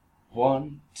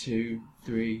1, 2,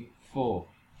 3, 4.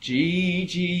 G,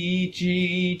 G,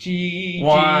 G, G,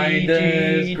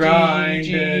 Winders, G,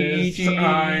 grinders, G,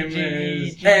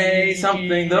 timers, G, hey,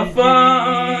 something the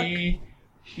fuck.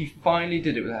 He finally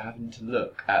did it without having to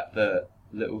look at the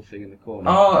little thing in the corner.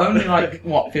 Oh, only like,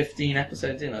 15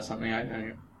 episodes in or something? I don't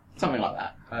know. Something like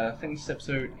that. I think it's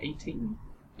episode 18,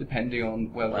 depending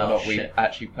on whether or Well, not we shit.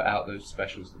 actually put out those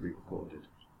specials that we recorded.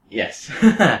 Yes.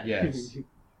 Yes.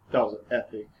 That was an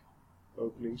epic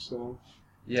opening song.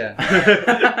 Yeah.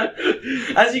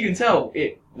 As you can tell,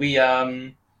 we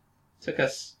took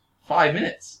us 5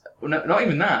 minutes. Well, no, not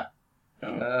even that.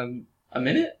 A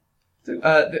minute?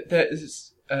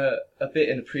 There's a bit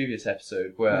in the previous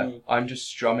episode where I'm just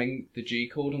strumming the G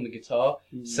chord on the guitar,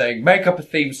 saying, make up a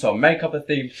theme song, make up a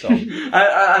theme song. and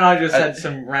I just said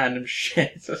some random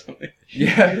shit or something.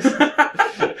 Yes.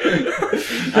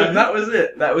 And that was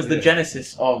it. That was the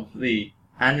genesis of the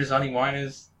Androzani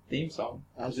Whiners theme song.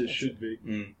 As it should be.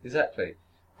 Exactly.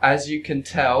 As you can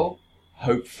tell,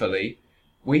 hopefully,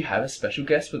 we have a special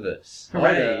guest with us.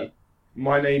 Hi there.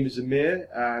 My name is Amir,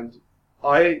 and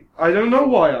I don't know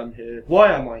why I'm here.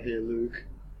 Why am I here, Luke?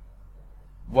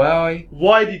 Well,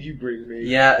 Why did you bring me?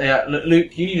 Yeah.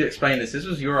 Luke, you need to explain this. This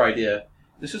was your idea.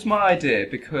 this was my idea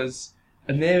because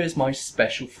Amir is my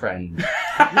special friend.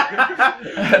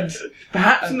 And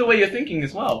Perhaps in the way you're thinking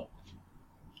as well.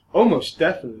 Almost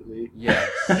definitely. yes.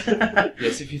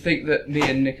 Yes, if you think that me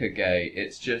and Nick are gay,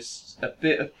 it's just a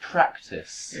bit of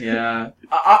practice. Yeah.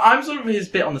 I'm sort of his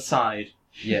bit on the side.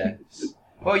 Yes.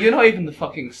 Well, you're not even the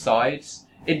fucking sides.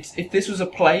 If this was a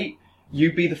plate,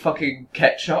 you'd be the fucking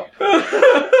ketchup.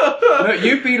 No,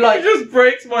 you'd be like... It just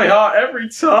breaks my heart every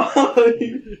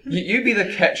time. You'd be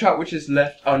the ketchup which is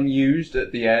left unused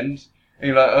at the end. And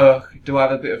you're like, ugh, do I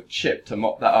have a bit of chip to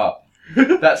mop that up?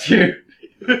 That's you.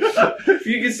 If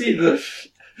you can see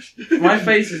my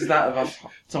face is that of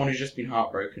someone who's just been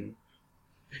heartbroken.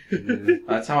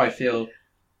 That's how I feel.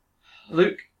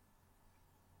 Luke,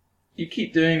 you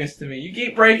keep doing this to me. You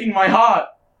keep breaking my heart.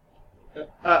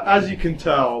 As you can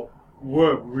tell,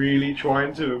 we're really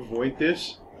trying to avoid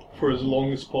this for as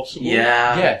long as possible.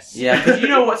 Yeah. Yes. Yeah, because you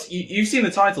know you've seen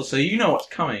the title, so you know what's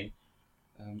coming.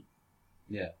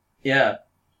 Yeah. Yeah.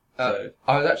 I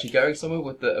was actually going somewhere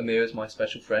with the Amir is my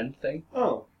special friend thing.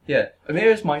 Oh. Yeah, Amir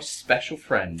is my special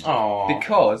friend. Aww.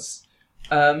 Because,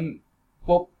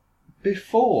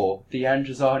 before the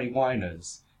Androzani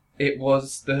Whiners, it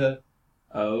was the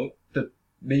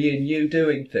me and you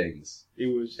doing things. It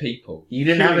was... People. You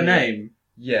didn't have a name.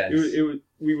 Yes.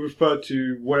 We referred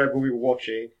to whatever we were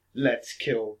watching, let's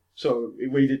kill. So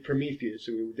we did Prometheus,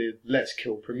 so we did let's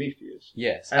kill Prometheus.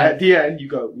 Yes. And at the end, you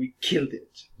go, we killed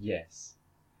it. Yes.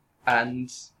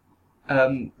 And,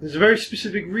 there's a very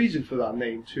specific reason for that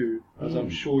name too, as I'm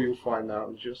sure you'll find out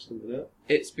in just a minute.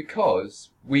 it's because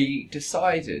we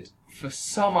decided, for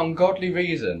some ungodly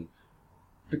reason,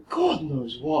 But God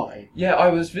knows why. yeah, I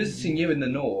was visiting you in the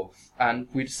north, and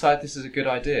we decided this is a good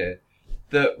idea,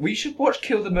 that we should watch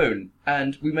Kill the Moon,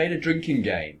 and we made a drinking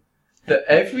game. That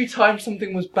every time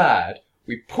something was bad,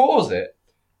 we pause it,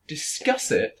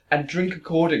 discuss it, and drink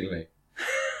accordingly.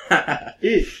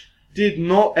 It did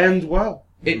not end well.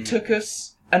 It took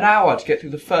us an hour to get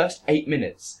through the first 8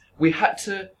 minutes. We had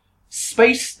to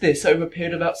space this over a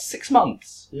period of about 6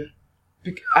 months. Yeah.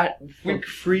 We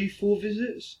 3-4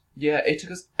 visits? Yeah, it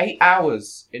took us 8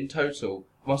 hours in total.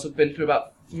 Must have been through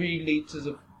about 3 litres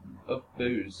of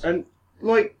booze. And,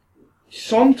 like,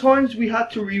 sometimes we had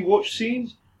to rewatch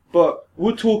scenes, but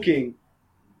we're talking,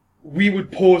 we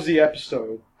would pause the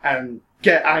episode and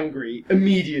get angry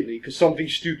immediately because something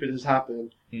stupid has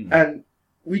happened. And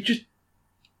we just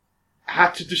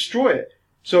had to destroy it.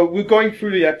 So we're going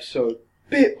through the episode,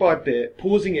 bit by bit,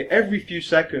 pausing it every few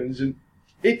seconds, and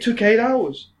it took 8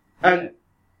 hours. And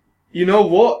you know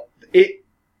what?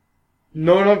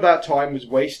 None of that time was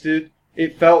wasted.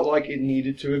 It felt like it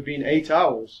needed to have been 8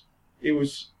 hours. It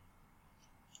was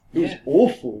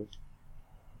awful.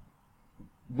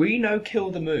 We know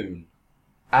Kill the Moon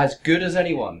as good as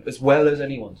anyone, as well as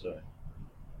anyone, sorry.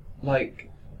 Like,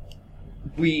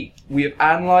 we have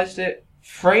analysed it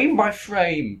frame by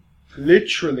frame.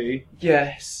 Literally.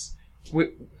 Yes.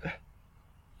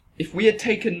 If we had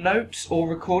taken notes or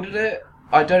recorded it,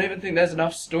 I don't even think there's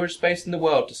enough storage space in the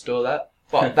world to store that.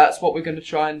 But that's what we're going to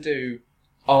try and do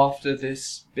after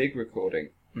this big recording.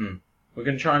 We're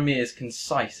going to try and be as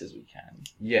concise as we can.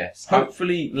 Yes.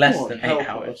 Hopefully less God, than 8 help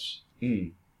hours. us.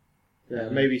 Yeah,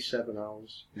 Maybe 7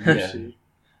 hours. Yeah.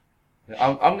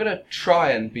 I'm going to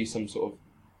try and be some sort of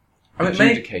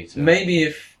adjudicator. Maybe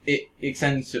if it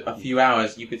extends to a few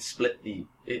hours, you could split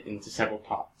it into several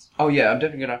parts. Oh yeah, I'm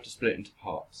definitely going to have to split it into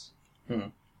parts.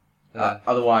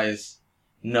 Otherwise,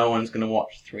 no one's going to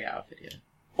watch a 3-hour video.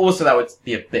 Also, that would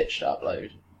be a bitch to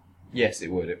upload. Yes,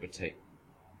 it would. It would take.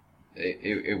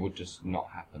 It would just not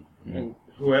happen. And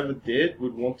whoever did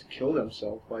would want to kill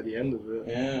themselves by the end of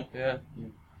it. Yeah.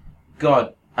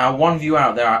 God, our one viewer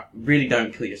out there, really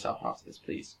don't kill yourself after this,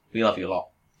 please. We love you a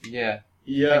lot. Yeah.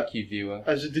 Yeah. Thank you, viewer.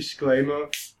 As a disclaimer,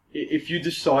 if you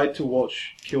decide to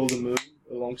watch Kill the Moon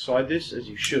alongside this, as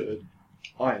you should,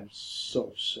 I am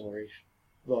so sorry.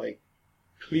 Like,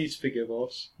 please forgive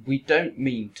us. We don't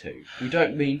mean to. We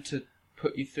don't mean to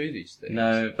put you through these things.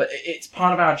 No, but it's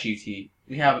part of our duty.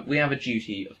 We have a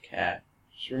duty of care.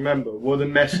 Just remember, we're the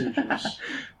messengers.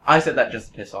 I said that just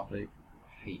to piss off Luke.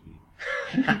 I hate you.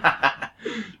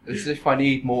 As if I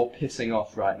need more pissing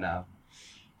off right now.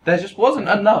 There just wasn't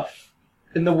enough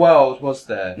in the world, was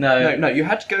there? No. You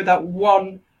had to go that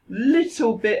one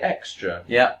little bit extra.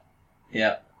 Yeah.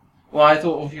 Well, I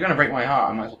thought, well, if you're going to break my heart,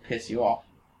 I might as well piss you off.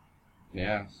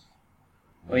 Yeah.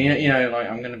 Well, you know, like,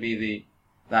 I'm going to be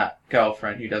that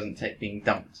girlfriend who doesn't take being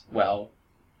dumped well.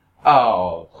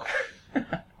 Oh.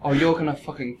 Oh, you're gonna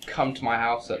fucking come to my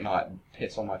house at night and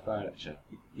piss on my furniture.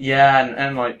 Yeah,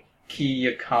 and like, key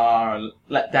your car,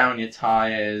 let down your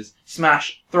tyres,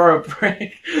 throw a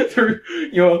brick through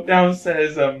your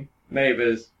downstairs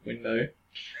neighbour's window.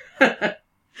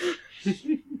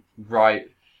 Right.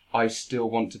 I still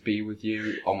want to be with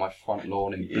you on my front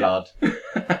lawn in blood.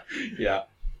 Yeah.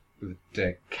 With a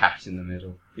dead cat in the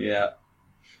middle. Yeah.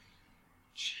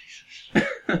 Jesus.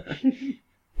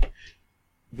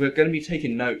 We're going to be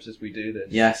taking notes as we do this.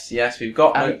 Yes, we've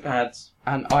got notepads.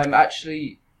 And I'm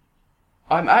actually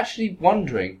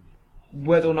wondering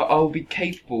whether or not I'll be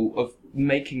capable of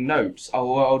making notes,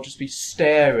 or I'll just be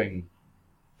staring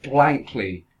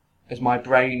blankly as my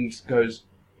brain goes,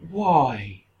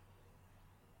 why?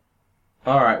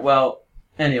 Alright, well,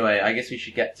 anyway, I guess we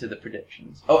should get to the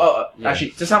predictions. Yeah.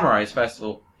 Actually, to summarise, first of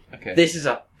all, Okay. this is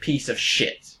a piece of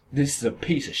shit. This is a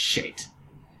piece of shit.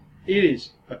 It is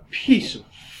a piece of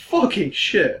fucking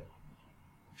shit.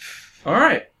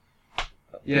 Alright.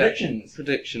 Yeah.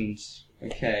 Predictions.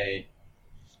 Okay.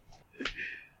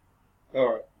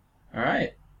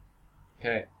 Alright.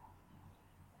 Okay.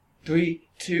 3,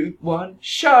 2, 1,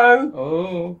 show!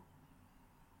 Oh.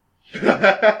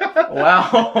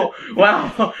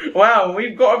 Wow,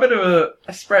 we've got a bit of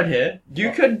a spread here.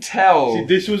 You can tell. See,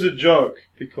 this was a joke,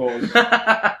 because...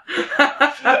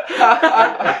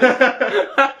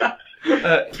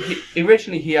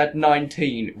 Originally he had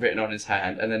 19 written on his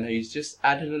hand, and then he's just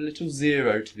added a little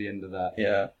 0 to the end of that.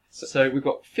 Yeah. So we've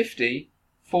got 50,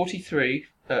 43.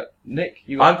 Nick,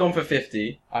 I've gone for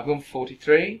 50. I've gone for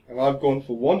 43. And I've gone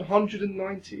for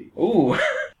 190. Ooh.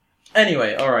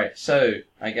 Anyway, alright, so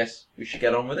I guess we should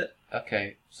get on with it.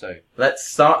 Okay, so Let's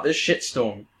start this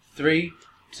shitstorm. 3,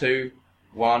 2,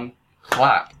 1,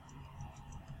 clap.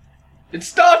 It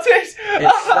started!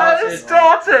 It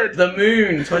started! The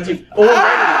moon, 20...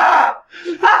 Already!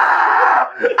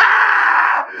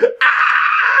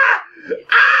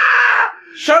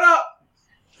 Shut up!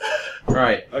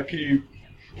 Right. Can you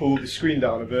pull the screen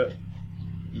down a bit?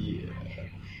 Yeah.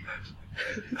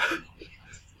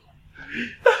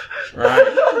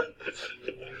 Right.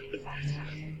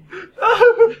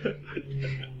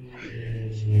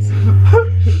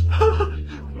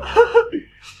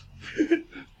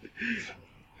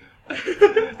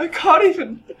 I can't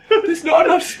even. There's not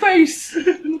enough space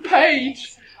in the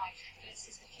page.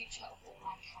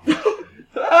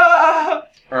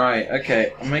 Right,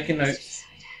 okay. I'm making notes.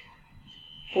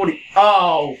 40...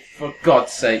 Oh, for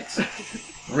God's sakes.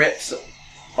 Rips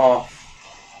off.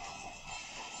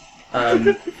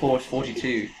 Forward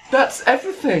 42. That's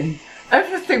everything.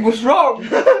 Everything was wrong.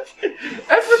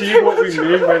 Everything See what we was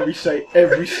mean wrong. when we say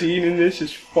every scene in this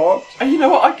is fucked? And you know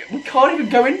what? We can't even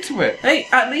go into it. Hey,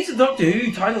 at least the Doctor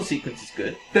Who title sequence is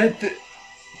good.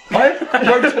 I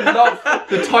wrote to love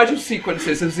the title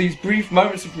sequences as these brief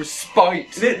moments of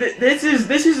respite. This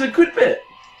is a good bit.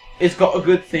 It's got a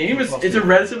good theme. It's a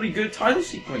relatively good title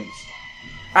sequence.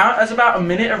 That's about a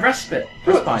minute of respite.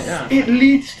 Yeah. It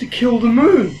leads to Kill the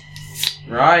Moon.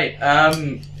 Right.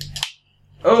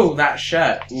 Oh, that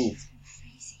shirt. Ooh.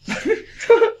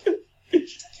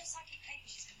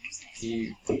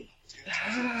 You.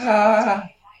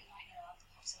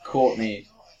 Courtney.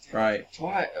 Right.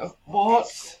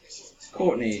 What?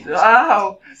 Courtney.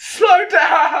 Ow! Slow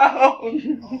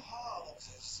down!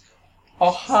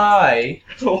 Oh, hi.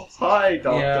 Oh, hi,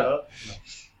 Doctor.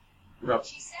 Rub.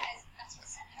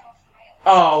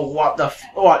 Oh, what the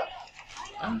what?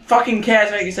 Fucking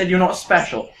caretaker said you're not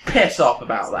special. Piss off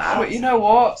about that. But you know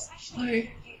what?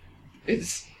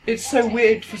 It's so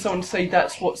weird for someone to say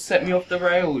that's what set me off the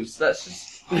rails. That's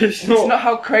just... It's It's not. not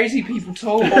how crazy people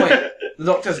talk. Oi. The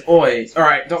Doctor says oi.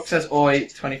 Alright, Doctor says oi,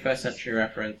 21st century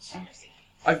reference.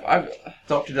 I've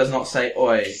Doctor does not say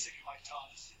oi.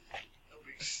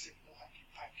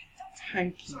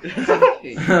 hanky.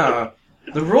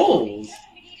 The rules!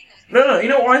 No, you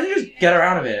know what? Why don't you just get her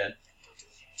out of here?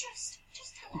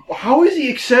 How is he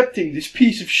accepting this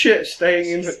piece of shit staying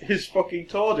in his fucking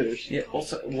TARDIS? Yeah,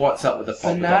 also, what's up with the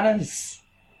polka dot? Bananas.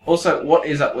 Also, what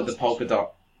is up with the polka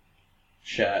dot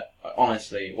shirt?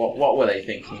 Honestly, what were they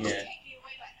thinking here?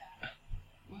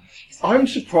 I'm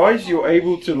surprised you're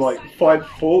able to like find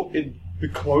fault in the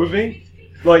clothing.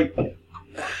 Like,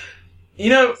 You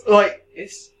know, like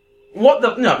It's what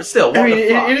the... No, but still, what I mean, the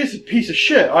fuck? it is a piece of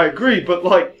shit. I agree, but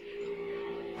like,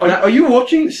 are you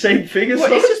watching the same thing as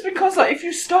well, us? it's just because like if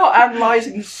you start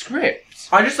analysing the script,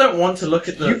 I just don't want to look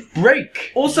at the... you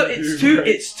break. Also,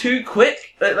 it's too quick.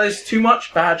 There's too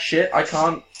much bad shit. I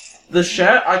can't... The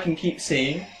shirt I can keep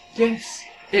seeing. Yes.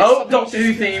 Oh, Doctor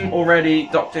Who theme already.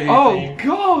 Doctor Who Oh theme.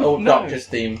 God! Oh, no. Doctor's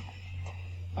theme.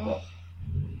 Oh.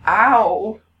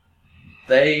 Ow!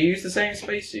 They use the same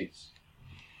spacesuits.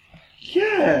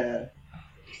 Yeah.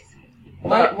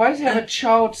 Why does it have a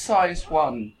child-sized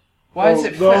one? Why is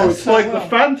it? No, fit it's so like well? the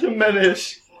Phantom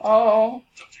Menace. Oh.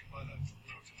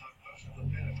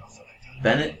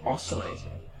 Bennett Oscillator.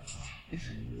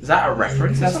 Is that a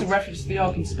reference? That's the reference to the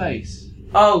Ark in Space.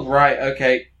 Oh, right,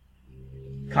 okay.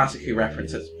 Classic Who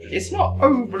references. It's not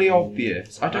overly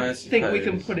obvious. I don't I think we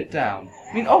can suppose. put it down.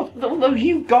 I mean, although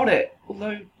you got it.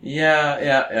 Although.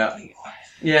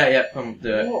 Yeah, come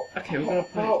do it. What Okay, we're gonna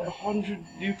put about it 100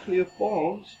 nuclear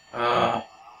bombs?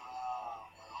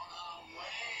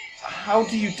 How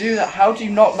do you do that? How do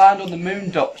you not land on the moon,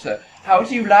 Doctor? How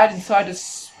do you land inside a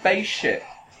spaceship?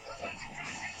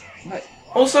 Like,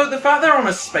 Also, the fact they're on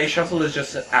a space shuttle is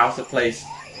just an out of place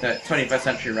 21st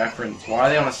century reference. Why are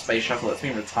they on a space shuttle that's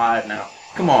been retired now?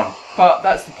 Come on. but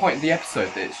that's the point of the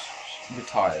episode that it's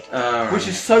retired. Which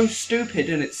is so stupid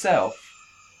in itself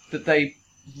that they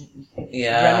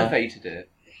renovated it.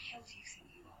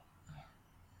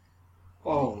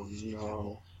 Oh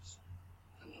no.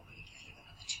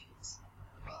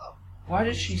 Why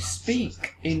does she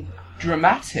speak in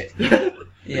dramatic?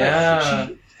 Yeah.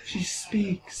 Like, she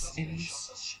speaks in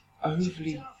this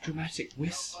overly dramatic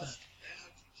whisper.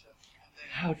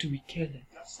 How do we kill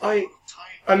it?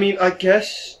 I mean, I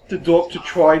guess the Doctor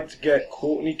tried to get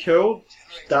Courtney killed.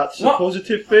 That's a What?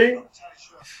 positive thing.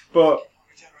 But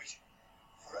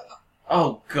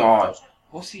Oh god.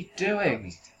 What's he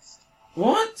doing?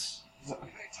 What?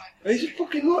 it's a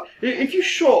fucking lot. If you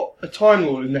shot a Time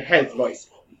Lord in the head like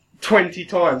 20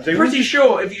 times, they Pretty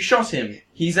sure if you shot him,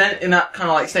 he's in that kind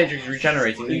of like stage where he's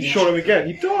regenerating. you shot him again,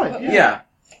 he died. Yeah.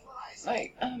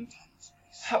 Like,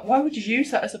 why would you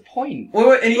use that as a point?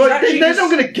 Well, and he's Like, actually they're just,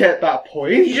 not going to get that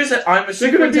point. he just said, I'm a They're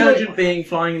super gonna be intelligent like- being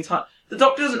flying in time. The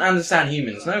Doctor doesn't understand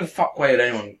humans. No fuck way would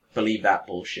anyone believe that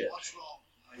bullshit.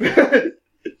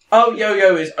 Oh,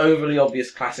 Yo-Yo is overly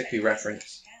obvious classic Who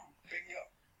reference.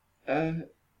 No,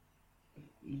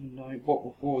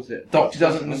 what was it? Doctor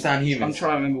doesn't understand I'm humans.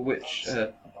 trying to remember which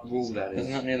rule that is.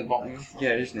 Isn't that near the bottom?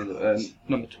 Yeah, it is near the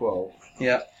number 12.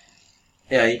 Yeah.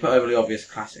 Yeah, you put overly obvious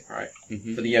classic, right?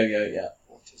 Mm-hmm. For the Yo-Yo, yeah.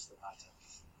 What is the matter?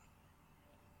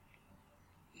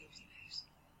 Nobody knows.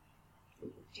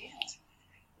 Do you know what's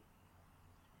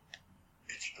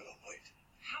It's been a wait.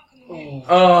 How can we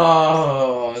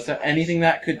Oh, is there anything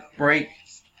that could break?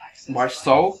 My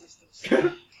soul?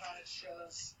 Planet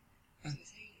shows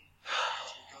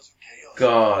because of chaos.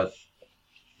 God.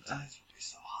 Be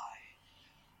so high.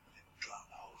 They would drown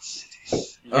whole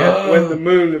cities. Yeah, Oh. when the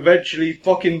moon eventually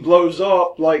fucking blows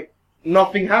up, like,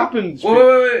 nothing happens.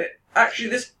 Wait. Actually,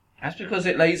 this... That's because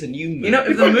it lays a new moon. You know,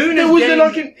 if the moon there has was gained...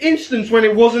 like an instance when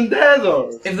it wasn't there,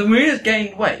 though. If the moon has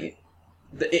gained weight,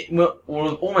 it will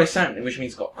have almost certainly, which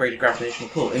means it's got greater gravitational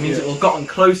pull. It means it will have gotten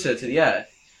closer to the Earth.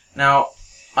 Now,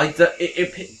 I think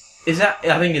it is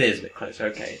a bit closer,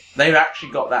 okay. They've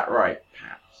actually got that right,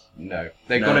 perhaps. No,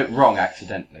 they No. got it wrong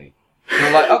accidentally.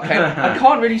 They're like, okay, I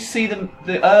can't really see the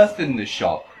Earth in this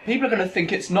shot. People are going to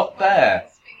think it's not there.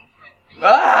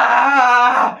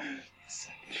 Ah!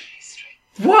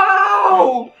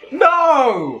 Wow!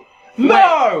 No!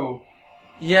 No!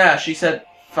 Yeah, she said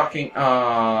fucking,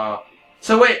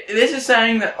 So wait, this is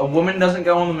saying that a woman doesn't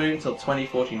go on the moon until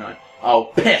 2049. Oh,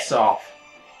 piss off!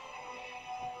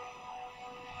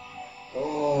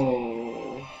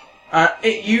 Oh.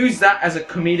 It used that as a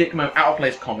comedic moment, out of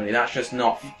place comedy. That's just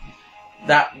not...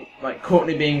 That, like,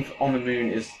 Courtney being on the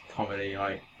moon is comedy,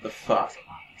 like, the fuck.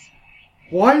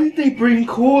 Why did they bring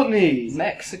Courtney?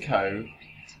 Mexico.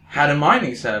 Had a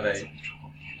mining survey.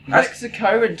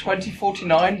 Mexico in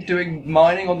 2049 doing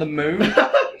mining on the moon?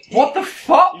 What the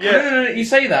fuck? Yeah. No, you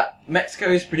say that. Mexico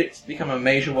is predicted to become a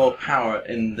major world power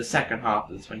in the second half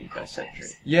of the 21st century.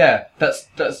 Yeah, that's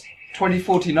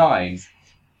 2049.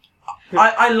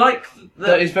 I like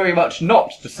That is very much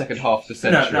not the second half of the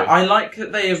century. No, I like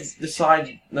that they have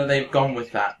decided that they've gone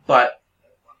with that, but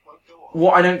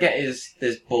what I don't get is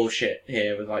there's bullshit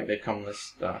here with like they've come with this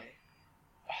stuff.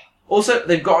 Also,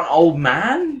 they've got an old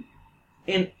man.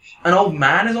 An old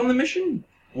man is on the mission.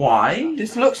 Why?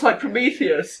 This looks like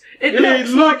Prometheus. It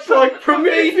looks like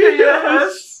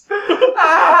Prometheus! You're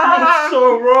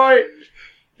so right.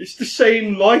 It's the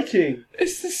same lighting.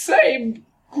 It's the same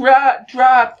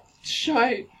drab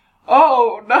shite.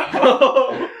 Oh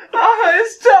no!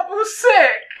 It's double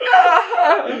sick!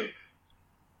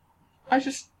 I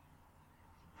just...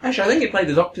 Actually, I think it played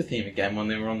the Doctor theme again when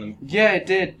they were on the... Yeah, it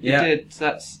did. Yeah. It did.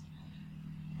 That's...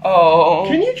 Oh...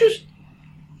 Can you just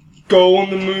go on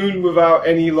the moon without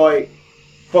any, like,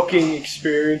 fucking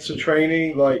experience or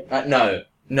training? Like, No,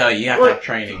 you have to have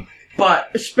training. But...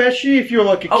 especially if you're,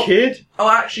 like, a kid? Oh,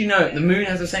 actually, no. The moon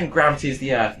has the same gravity as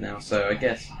the Earth now, so I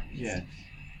guess... Yeah.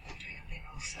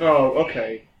 Oh,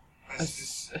 okay.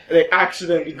 They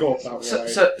accidentally got that right.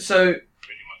 So...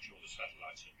 Pretty much all the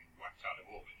satellites have been whacked out of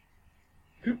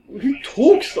orbit. Who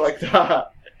talks like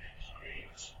that?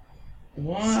 Screens.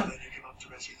 What? So then you came up to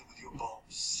rescue them with your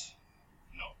bombs.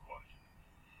 Not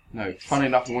quite. No, funny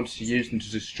enough, I wanted to use them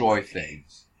to destroy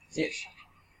things. Yeah.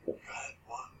 You had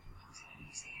one.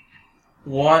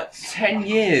 What? 10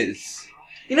 years!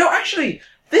 You know, actually,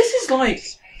 this is like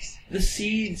the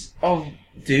Seeds of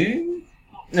Doom?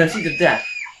 No, Seeds of Death.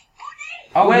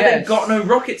 Oh, where yes. they've got no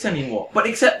rockets anymore. But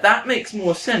except that makes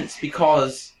more sense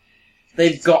because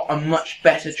they've got a much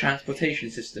better transportation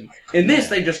system. In this,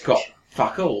 they've just got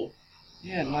fuck all.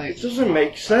 Yeah, like... It doesn't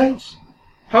make sense.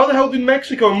 How the hell did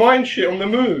Mexico mine shit on the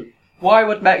moon? Why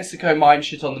would Mexico mine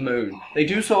shit on the moon? They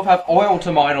do sort of have oil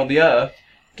to mine on the Earth.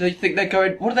 Do they think they're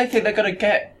going... What do they think they're going to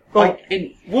get? Like,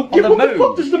 in... What, on the what moon? the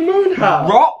fuck does the moon have?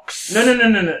 Rocks? No.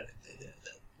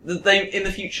 In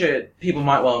the future, people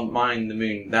might well mine the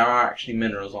moon. There are actually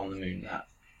minerals on the moon that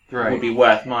Great. would be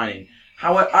worth mining.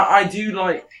 However, I do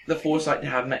like the foresight to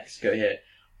have Mexico here.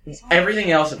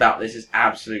 Everything else about this is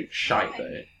absolute shite,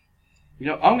 though. You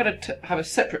know, I'm going to have a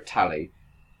separate tally.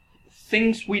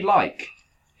 Things we like.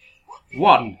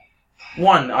 1.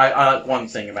 I like one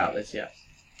thing about this, yeah.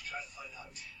 Trying to find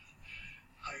out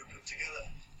how you put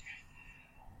together.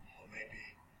 Or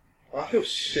maybe I feel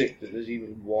sick that there's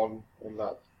even one on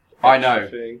that I know.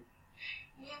 thing.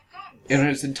 You know,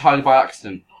 it's entirely by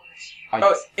accident.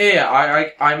 Oh, yeah,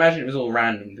 I imagine it was all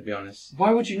random, to be honest.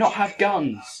 Why would you not have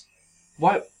guns?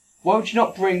 Why would you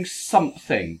not bring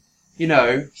something? You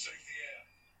know,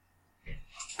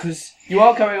 because you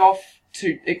are going off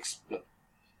to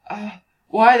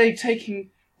why are they taking...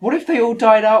 What if they all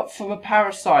died out from a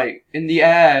parasite in the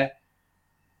air?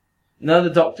 No, the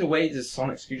Doctor waves his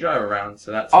sonic screwdriver around,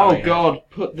 so that's... how Oh he- god,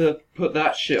 put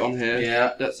that shit on here.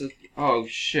 Yeah. That's a... Oh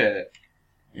shit.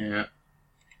 Yeah.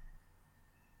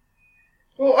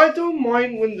 Well, I don't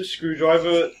mind when the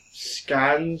screwdriver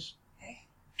scans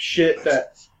shit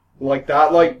that, like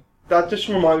that. Like, that just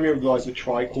reminds me of, like, the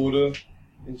tricorder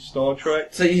in Star Trek.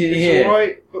 So you It's hear...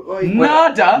 alright, but like...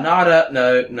 Nada! Nada,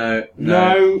 no.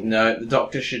 No. The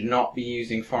Doctor should not be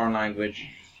using foreign language.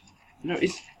 No,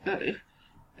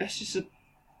 that's just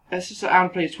an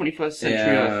Alan-Plays 21st Century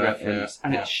Yeah, Earth reference,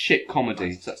 and yeah. it's shit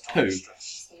comedy, so that's 2. It's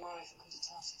the lie from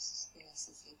Undertasis,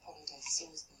 since the Apollo days of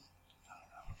Salisbury.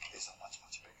 these are much,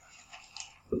 much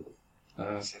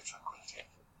bigger. Safe tranquility.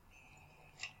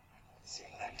 See you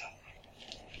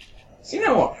later. You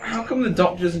know what? How come the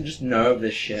Doctor doesn't just know of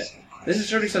this shit? This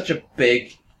is really such a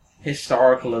big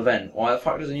historical event. Why the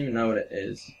fuck doesn't he even know what it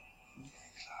is?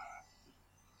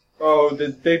 Oh,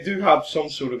 they do have some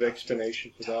sort of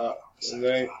explanation for that, don't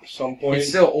they? At some point. It's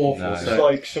still awful. No. It's So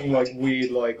like some like weird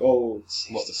like, oh,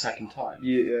 What, the second time?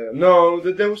 yeah, no,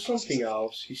 there was something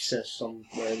else. He says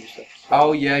somewhere in this episode.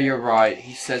 Oh yeah, you're right.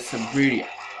 He says some really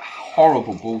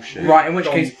horrible bullshit. right, in which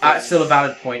Don't case, think- that's still a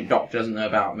valid point. Doctor doesn't know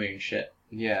about moon shit.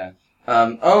 Yeah.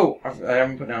 I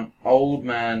haven't put down old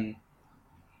man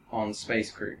on space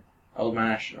crew, old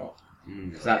man astronaut,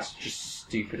 because that's just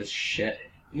stupid as shit.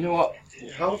 You know what?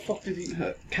 How the fuck did he...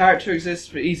 Character exists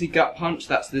for easy gut punch.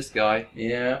 That's this guy.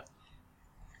 Yeah,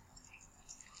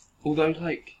 Although,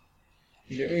 like,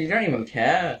 you don't even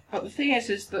care. but the thing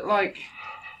is that like,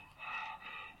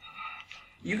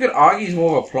 You could argue he's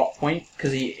more of a plot point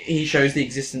because he shows the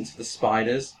existence of the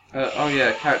spiders. oh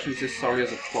yeah, character exists. Sorry,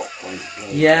 as a plot point.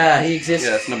 Yeah, he exists.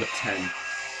 Yeah, that's number 10.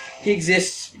 He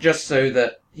exists just so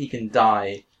that he can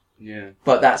die Yeah.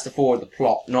 But that's to forward the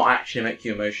plot, not actually make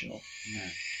you emotional. No.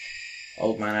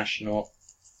 Old man astronaut.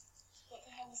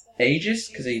 Aegis,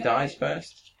 because he dies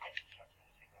first.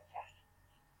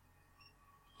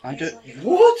 I don't.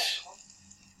 What?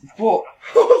 What?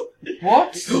 What?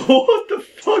 What the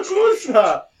fuck was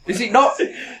that? Is he not?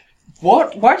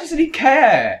 What? Why doesn't he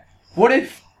care? What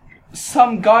if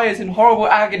some guy is in horrible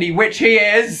agony, which he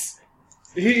is?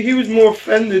 He was more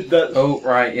offended that Oh,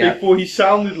 right, yeah. before he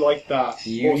sounded like that or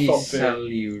something.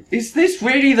 Unisalute. Is this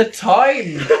really the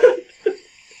time?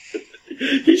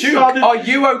 He Duke, sounded, are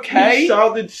you okay? he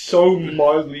sounded so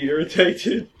mildly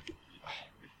irritated.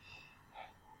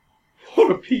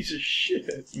 What a piece of shit.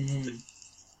 Mm.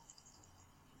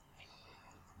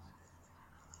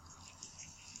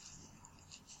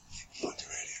 Not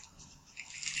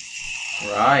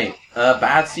ready. Right.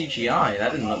 Bad CGI.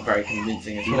 That didn't look very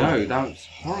convincing at all. No, that was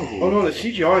horrible. Oh no, the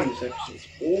CGI in this episode is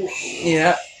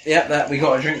awful. Yeah, that we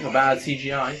got a drink for bad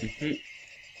CGI. Stay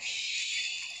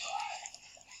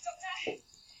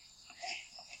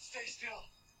still.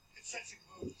 It's sensing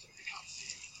mood. It can't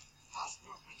see you. Fast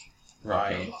movement.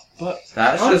 Right. But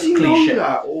That's How just does he know cliche.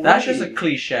 that already? That's just a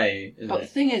cliche, isn't but the it?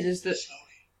 thing is that Slowly.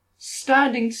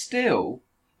 standing still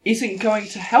isn't going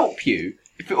to help you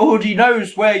if it already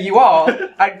knows where you are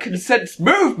and can sense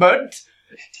movement.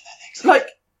 Like,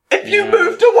 if you Yeah.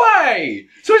 moved away!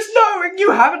 So it's knowing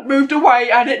you haven't moved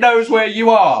away and it knows where you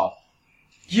are.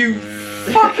 You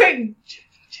fucking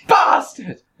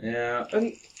bastard! Yeah.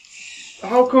 And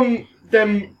how come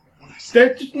them?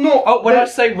 They're just not. Oh, when I they're-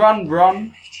 say run,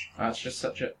 run. That's just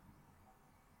such a... You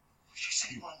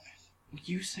say one minute.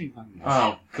 You say run.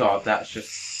 Oh, God, that's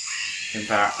just...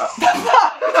 embarrassing.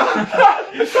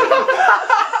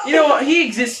 You know what? He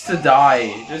exists to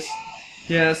die. Just...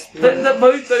 Yes.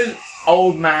 Both those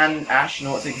old man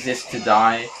astronauts exist to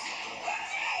die.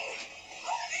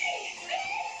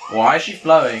 Why is she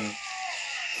floating?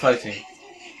 Floating.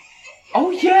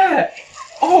 Oh yeah!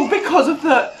 Oh, because of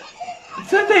the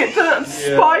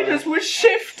spiders were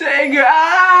shifting!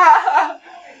 Ah!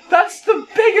 That's the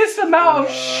biggest amount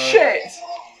of shit!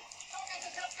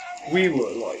 We were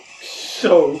like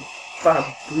so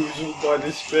bamboozled by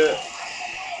this bit.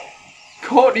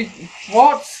 Courtney,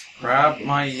 what? Grab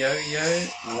my yo-yo.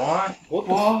 What? What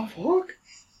What? the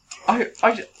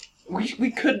fuck?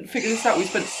 We couldn't figure this out. We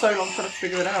spent so long trying to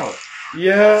figure it out.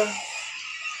 Yeah.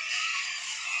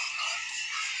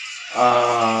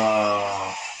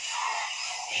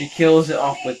 She kills it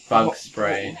off with bug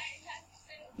spray.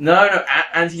 No,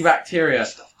 antibacteria.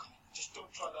 Stuff. Just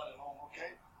don't try that at home,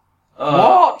 okay?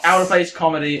 What? Out of place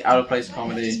comedy. Out of place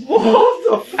comedy.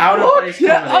 What the fuck? Out of place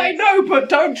Yeah, comedy. I know, but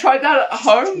don't try that at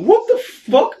home. What the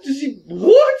fuck does he?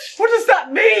 What? What does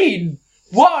that mean?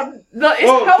 What? It's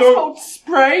Oh, household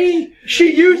spray.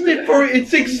 She used it for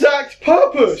its exact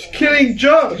purpose, killing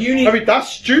germs. Uni- I mean, that's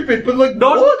stupid, but like,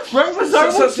 Not what?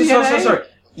 chromosomal DNA. Sorry.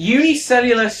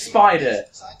 Unicellular spider.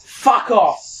 Fuck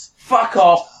off. Fuck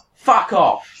off. Fuck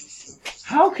off.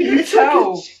 How can you It's like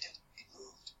tell?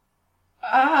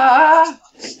 Ah!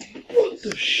 What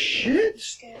the shit?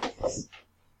 Scared of this.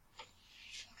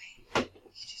 Okay.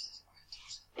 He just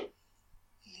Lena.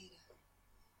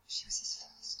 She was his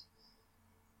first.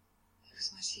 It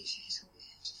was my teacher. He taught me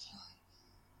how to fly.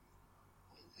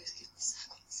 We were both given the sack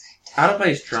on the same day. Out of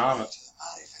place drama.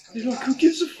 He's like, who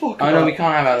gives a fuck? Oh no, about we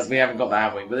can't have we haven't got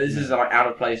that, have we? But this is like out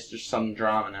of place, just some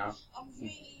drama now. I'm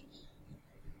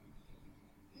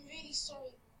really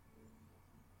sorry.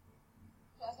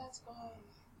 But I'd like to go home.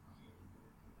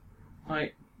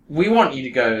 Like, we want you to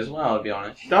go as well, to be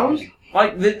honest. That was.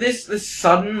 Like, this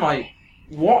sudden, like,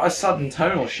 what a sudden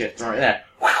tonal shift right there.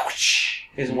 Whoosh,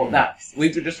 is what that,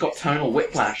 we've just got tonal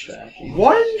whiplash there.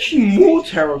 Why isn't she more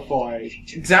terrified?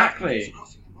 Exactly.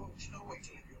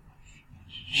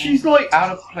 She's like,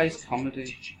 Out of place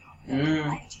comedy. Mm.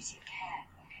 I need you to care,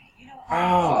 okay? You know what?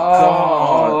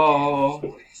 Oh, God.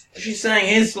 Oh. She's saying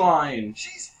his line.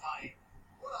 She's fine.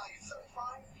 What are you,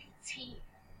 35? 15.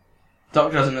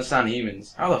 Doctor doesn't understand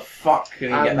humans. How the fuck can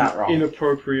he get that wrong?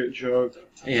 inappropriate joke.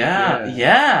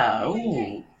 Yeah.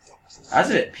 Ooh. That's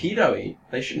a bit pedo-y.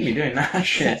 They shouldn't be doing that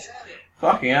shit.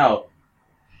 Fucking hell.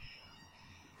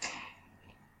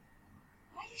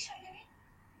 Why are you shutting him in?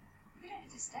 We don't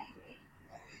have to stay, do we?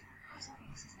 As long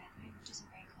as his memory doesn't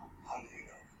break up. How do you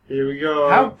know? Here we go.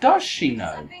 How does she know?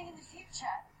 I'm being in the future.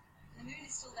 The moon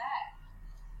is still there.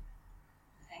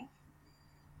 I think.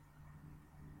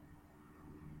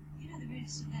 You know the moon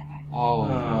is still there, right?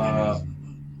 Oh.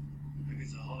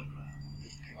 It's a hologram.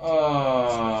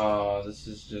 This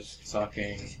is just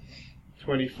fucking...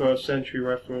 21st century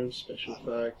reference, special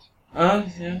effect. Yeah.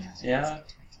 So you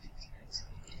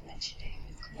didn't mention it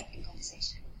in the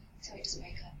conversation.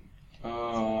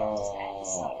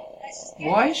 Oh.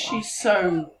 Why is she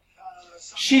so...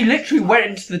 She literally went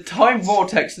into the time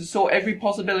vortex and saw every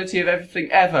possibility of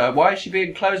everything ever. Why is she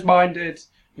being closed-minded?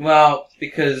 Well,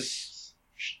 because...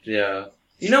 Yeah.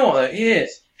 You know what, though? Here,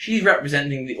 she's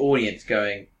representing the audience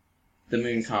going, the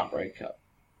moon can't break up.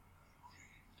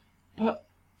 But...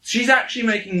 She's actually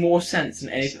making more sense than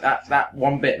anything. That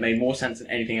one bit made more sense than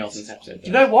anything else in this episode. Do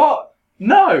you know what?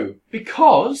 No,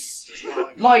 because,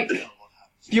 like,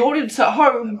 the audience at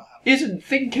home isn't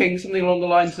thinking something along the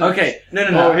lines of... Okay, no.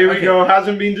 Oh, here we Okay. go.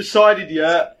 Hasn't been decided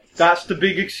yet. That's the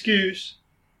big excuse.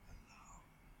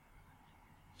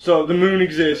 So the moon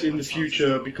exists in the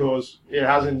future because it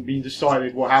hasn't been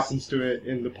decided what happens to it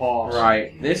in the past.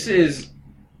 Right. This is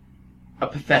a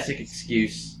pathetic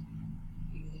excuse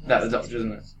that the Doctor doesn't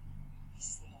know.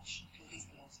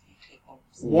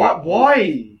 What?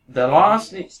 Why? The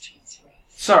last...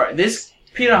 Sorry, this...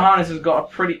 Peter Harness has got a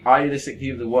pretty idealistic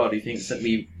view of the world. He thinks that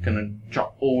we're gonna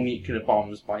drop all nuclear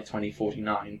bombs by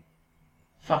 2049.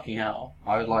 Fucking hell.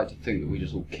 I would like to think that we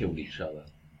just all killed each other.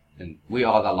 And we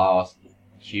are the last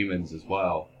humans as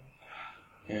well.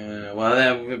 Yeah, well,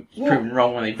 they're proven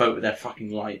wrong when they vote with their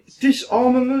fucking lights.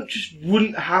 Disarmament just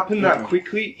wouldn't happen that Mm-mm.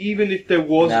 quickly, even if there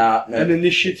was No. an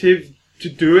initiative to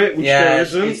do it, which Yeah, there it's,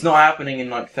 isn't. it's not happening in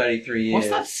like 33 years. What's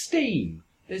that steam?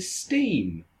 There's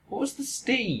steam. What was the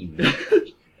steam?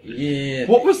 Yeah.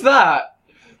 What was that?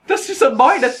 That's just a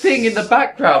minor thing in the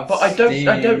background, but I don't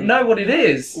Steam. know what it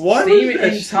is. Why Steam was in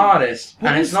there TARDIS, What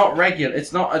and was- it's not regular.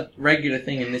 It's not a regular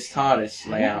thing in this TARDIS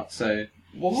layout. So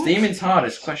What? Steam in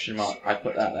TARDIS? Question mark. I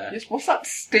put that there. Yes, what's that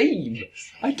steam?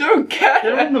 I don't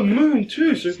They're on care. the moon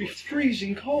too, so it'd be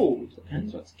freezing cold.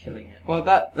 Depends what's killing it. Well,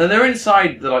 that... No, they're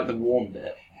inside the warm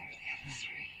bit.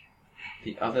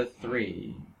 The other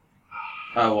three.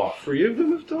 Oh, what? 3 of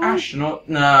them have died? Astronaut?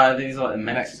 No, these are like the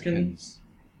Mexicans. Mexicans.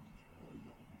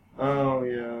 Oh,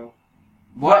 yeah.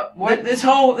 What? This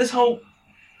whole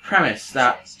premise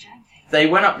that they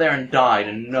went up there and died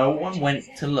and no one went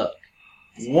to look.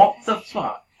 What the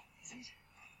fuck?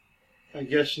 I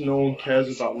guess no one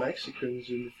cares about Mexicans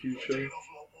in the future.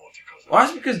 Well,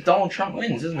 that's because Donald Trump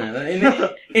wins, isn't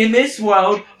it? In this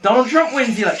world, Donald Trump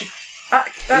wins the election.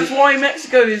 That's why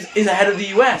Mexico is ahead of the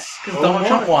US, because Oh, Donald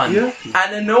Trump won. yeah.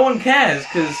 And then no one cares,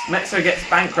 because Mexico gets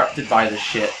bankrupted by this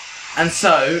shit. And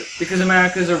so, because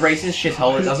America's a racist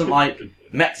shithole that doesn't like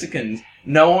Mexicans,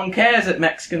 no one cares that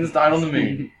Mexicans died on the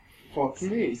moon. Fuck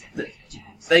me.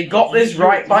 They got this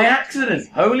right by accident.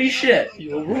 Holy shit.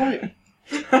 You're right.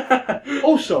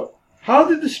 Also, how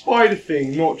did the spider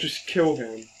thing not just kill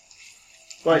him?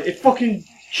 Like, it fucking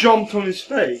jumped on his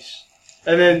face,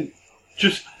 and then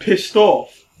just pissed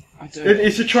off. I don't...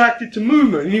 It's attracted to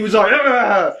movement, and he was like,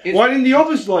 "Ah!" Why didn't the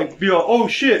others like be like, oh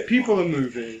shit, people are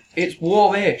moving? It's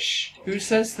warmish. Who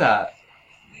says that?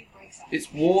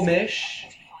 It's warmish.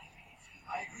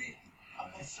 I agree,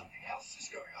 unless something else is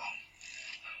going on.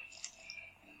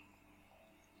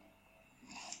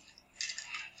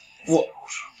 What?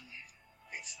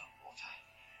 It's not water.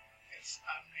 It's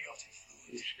amniotic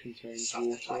fluid. Which contains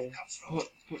Something water. light comes from. What?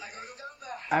 I gotta go down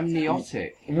there.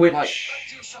 Amniotic. Which... Like,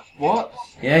 Do something. what?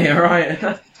 Yeah, you're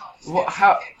right. What?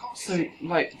 How? So,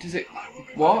 like, does it?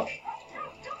 What?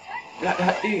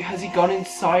 Has he gone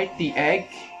inside the egg?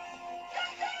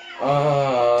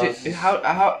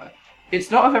 How? It's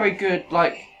not a very good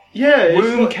like Yeah, it's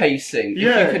womb like, casing.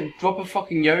 yeah. If you could drop a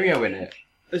fucking yo-yo in it.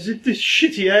 as if this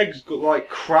shitty egg's got like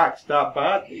cracked that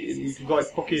badly, and you could like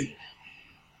fucking.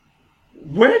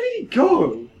 Where did he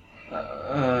go?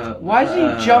 Why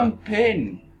did he jump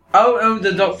in? Oh,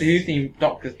 the Doctor Who theme,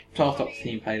 12th Doctor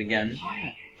theme played again.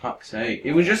 Fuck's sake.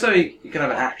 It was just so he could have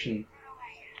an action.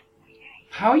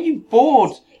 How are you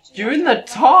bored? You're in the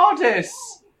TARDIS.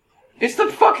 It's the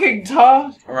fucking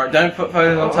TARDIS. Alright, don't put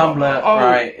photos on Tumblr. Oh.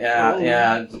 Right, yeah, Oh.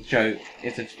 yeah, it's a joke.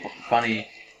 It's a funny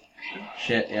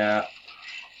shit, yeah.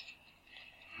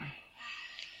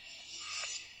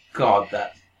 God,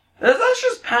 that's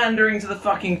just pandering to the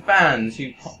fucking fans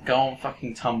who go on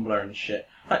fucking Tumblr and shit.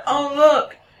 Like, oh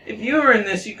look, if you were in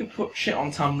this, you could put shit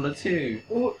on Tumblr too.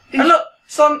 And look,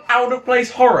 some out of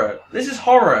place horror. This is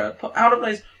horror. Put out of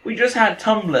place. We just had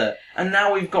Tumblr, and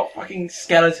now we've got fucking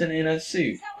skeleton in a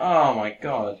suit. Oh my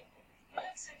god.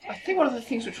 I think one of the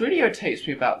things which really irritates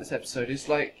me about this episode is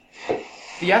like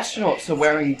the astronauts are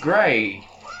wearing grey,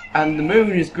 and the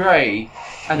moon is grey,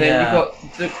 and then Yeah. you've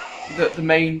got the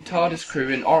main TARDIS crew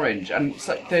in orange, and it's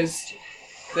like there's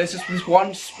just this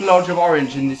one splodge of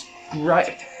orange in this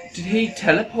grey. Did he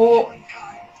teleport?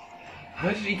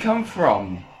 Where did he come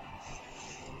from?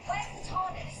 Where's the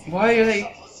TARDIS? Why are they?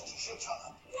 Yes, and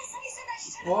he said that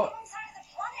she took What? the wrong side of the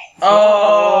planet.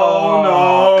 Oh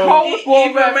no. Cold God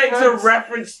of War even makes a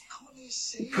reference.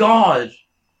 God.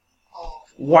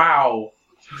 Wow.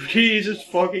 Jesus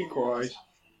fucking Christ.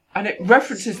 And it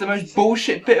references the most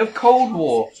bullshit bit of Cold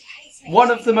War.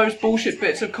 One of the most bullshit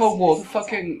bits of Cold War. The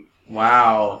fucking...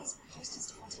 Wow.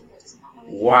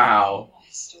 Wow.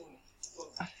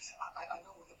 I know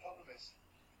what the problem is.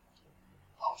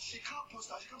 Oh, she can't post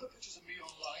that. She can't put pictures of me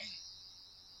online.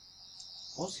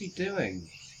 What's he doing?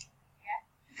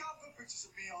 You can't put pictures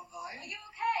of me online. Are you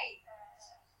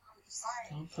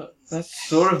okay? That's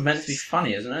sort of meant to be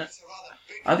funny, isn't it? It's a rather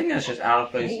big I think that's just out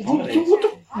of place What comedy. what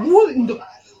in the...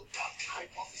 little dark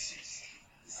hypotheses.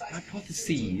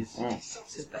 Hypotheses. Oh,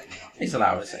 he's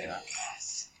allowed to say that.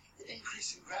 The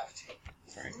increase in gravity.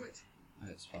 Sorry. Through it.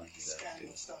 That's fine.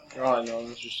 Scanning stone. Oh no,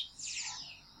 that's just...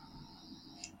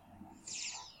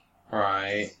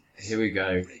 Right. Here we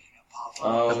go. Breaking apart.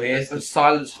 Oh, here's The the...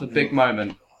 silence for the big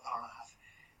moment. Hour and a half.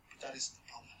 But that isn't the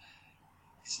problem.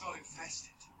 It's not infested.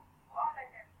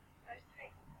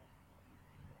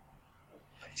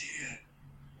 Bacteria.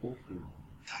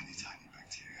 Tiny, tiny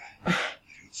bacteria.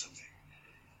 Living with something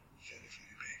very,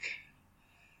 very big.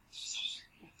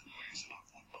 Something that weighs about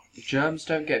 1.3 Germs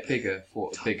don't get bigger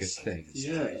for bigger tons. things.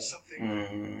 Yeah.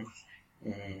 Something.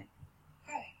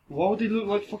 Why would they look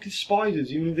like fucking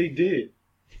spiders, even if they did?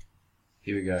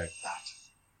 Here we go. That.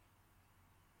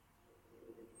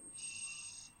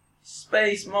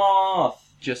 Space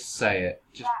Moth! Just say it.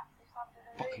 Just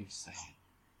fucking say it.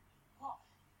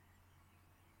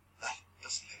 That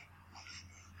doesn't live under the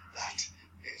moon. That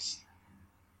is.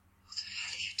 What the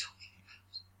hell are you talking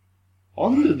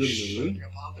about? Under the Shh, moon? breaking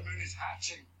apart. The moon is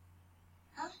hatching.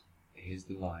 Here's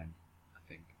the line, I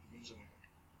think. The moon's a moon.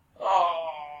 Oh.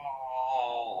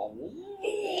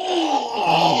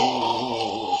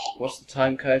 What's the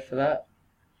time code for that?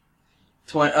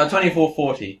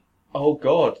 2440. Oh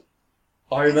god.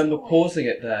 I remember pausing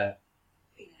it there.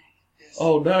 Yes.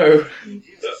 Oh no.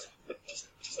 Yes.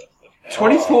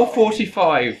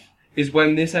 24:45 is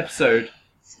when this episode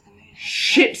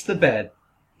shits the bed.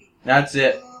 That's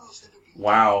it.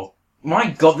 Wow.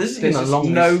 My god, this has been There's a just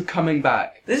long... no coming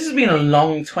back. This has been a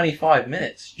long 25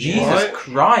 minutes. Jesus What?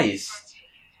 Christ.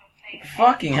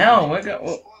 Fucking hell, we're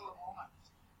going...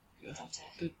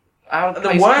 Out of The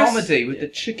place worst- comedy with the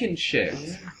chicken shit.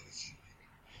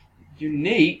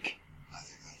 Unique. I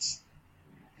think that's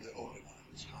the only one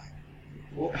of its kind.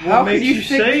 What How makes can you you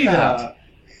think say that? that?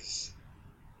 Is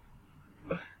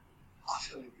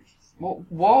utterly beautiful.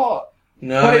 What?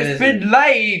 No, But it it's isn't. been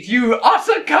laid, you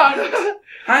utter cunt!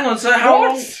 Hang on, so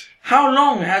how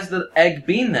long has the egg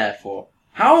been there for?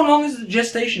 How long is the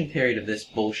gestation period of this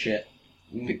bullshit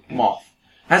moth?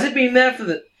 Has it been there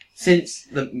for since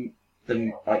the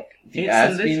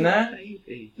air's been there?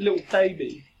 Baby. Little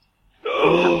baby.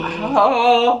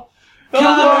 Oh. Kill the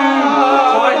moon!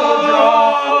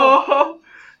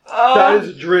 That is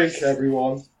a drink,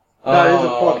 everyone. That is a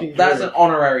fucking That's drink. an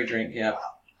honorary drink, yeah. And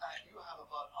you have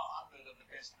about 100 of the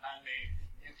best man-made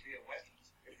nuclear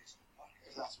weapons.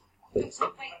 If that's what you want.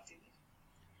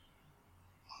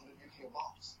 100 nuclear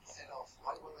bombs set off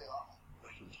right where they are. The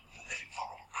living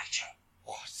vulnerable creature.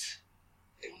 What?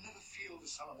 It will never feel the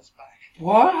sun on its back.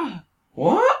 What?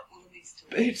 What?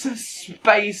 It's a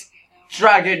space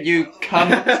dragon, you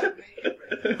cunt.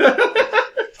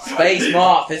 Space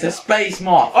moth. It's a space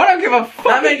moth. I don't give a fuck.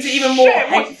 That makes it even more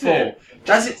shit what's hateful. it.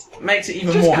 Makes it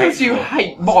even Just more because hateful. you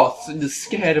hate moths and you're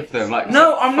scared of them, like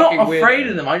No, I'm not fucking weirdo. afraid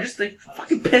of them. They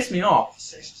fucking piss me off.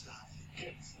 Conversations to have.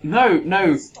 No,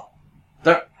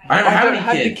 I don't have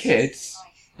have any the kids. kids.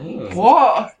 Ugh.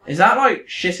 What? Is that like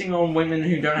shitting on women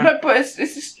who don't have? No, but it's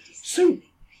just so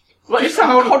like it's Just so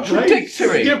out of place.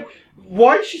 contradictory. Yeah,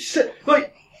 why she said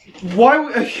like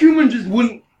why a human just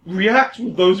wouldn't react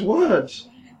with those words?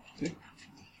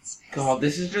 God,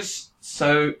 this is just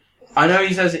so. I know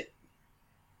he says it.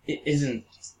 It isn't.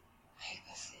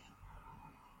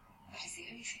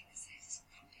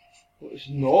 Well, it's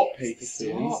not paper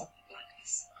thin.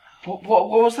 What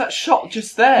was that shot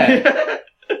just there?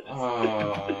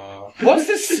 Oh. What's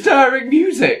this stirring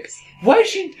music? Why is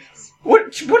she?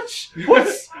 What?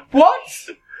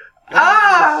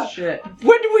 Ah! Shit.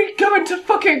 When do we go into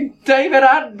fucking David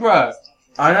Attenborough?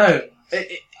 I know. This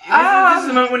is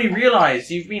the moment when you realise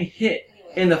you've been hit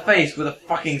in the face with a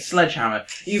fucking sledgehammer.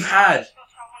 You've had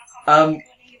what's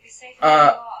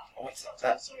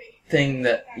that thing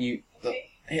that you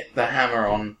hit the hammer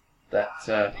on? That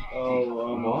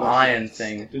iron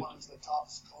thing. One's the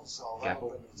top's console.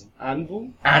 Gavel.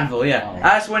 Anvil? Anvil, yeah.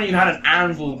 That's when you had an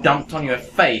anvil dumped on your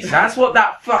face. That's what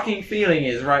that fucking feeling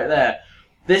is right there.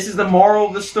 This is the moral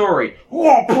of the story.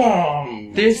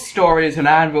 Whoop-bum! This story is an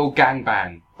Anvil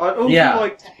gangbang. I'd also Yeah.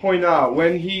 like to point out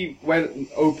when he went and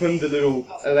opened the little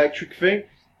electric thing,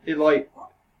 it like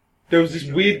there was this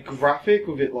weird graphic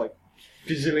of it like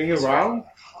fizzling around.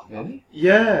 Really?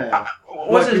 Yeah,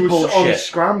 What's like it this was bullshit?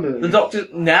 unscrambling. The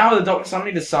doctor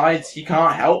suddenly decides he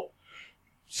can't help.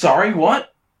 Sorry,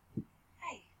 what?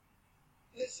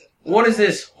 Listen. What is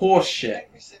this horse shit?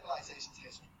 Every civilization's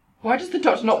history. Why does the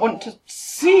Doctor not want to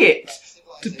see it?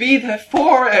 To be there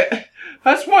for it?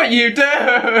 That's what you do!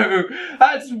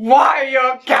 That's why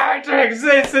your character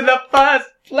exists in the first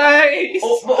place!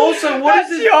 But also, what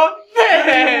That's is this? your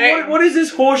thing! What is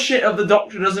this horse shit of the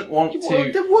doctor doesn't want to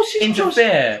What's his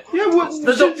interfere? Yeah, what?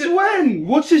 The Since doctor- when?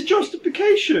 What's his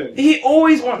justification? He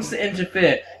always wants to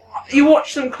interfere. You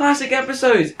watch some classic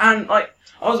episodes, and like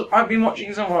I've been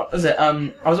watching some. What was it?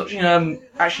 I was watching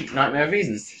actually Nightmare of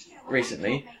Eden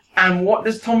recently, and what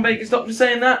does Tom Baker's Doctor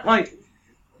say in that? Like,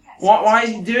 why is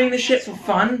he doing this shit for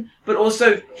fun? But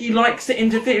also he likes to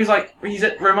interfere.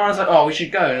 Romana's like, oh, we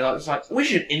should go, and it's like we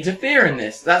should interfere in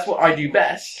this. That's what I do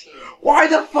best. Why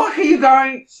the fuck are you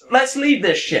going? Let's leave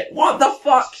this shit. What the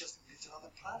fuck?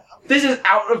 This is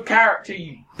out of character,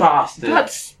 you bastard.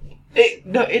 That's it.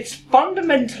 No, it's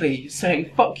fundamentally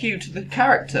saying fuck you to the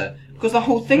character because the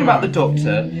whole thing about the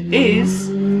Doctor is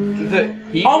that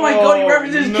he. Oh my god, he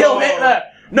references Kill Hitler!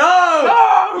 No!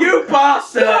 No! You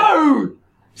bastard! No!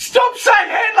 Stop saying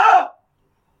Hitler!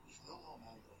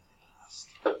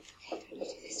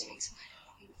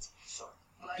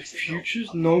 The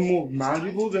future's no more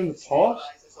malleable than the past?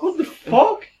 What the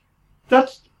fuck?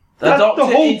 That's The that's Doctor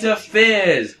the whole.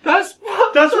 interferes! That's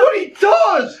what. That's what he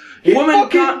does. He Woman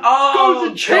fucking can't- oh, goes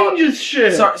and changes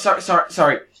shit.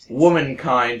 Sorry.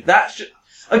 Womankind. That's just...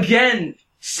 Again,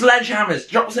 sledgehammers.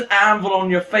 Drops an anvil on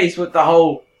your face with the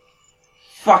whole...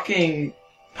 fucking...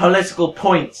 political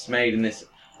points made in this.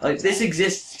 Like, this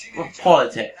exists for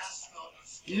politics.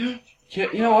 You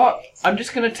know what? I'm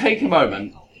just going to take a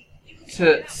moment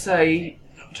to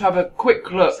have a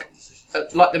quick look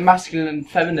at like the masculine and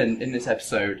feminine in this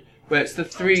episode, where it's the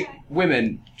three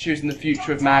women choosing the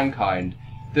future of mankind.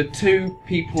 The two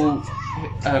people,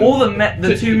 All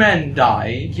the two men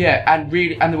die. yeah, and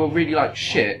they were really like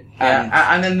shit.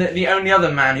 And then the only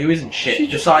other man who isn't shit She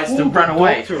just decides to called run the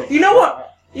away. Doctor. You know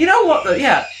what? Though?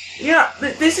 Yeah.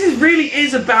 This really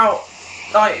is about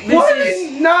like this Why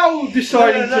is. is now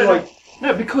deciding to like?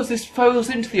 No, because this falls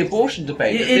into the abortion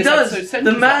debate. that It this does. episode The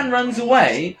centres man on. runs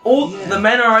away. The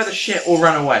men are either shit or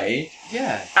run away,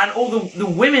 Yeah. and all the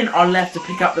women are left to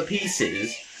pick up the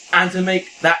pieces and to make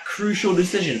that crucial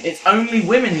decision. It's only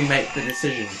women who make the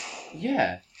decision.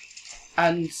 Yeah.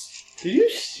 And Did you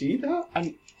see that?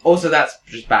 Also, that's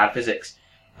just bad physics.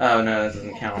 Oh no, that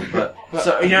doesn't count. But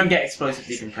so you don't get explosive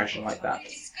decompression like that.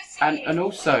 and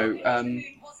also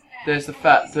there's the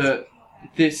fact that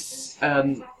this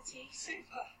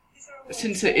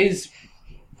since it is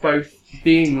both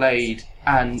being laid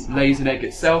and lays an egg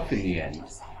itself in the end,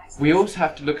 we also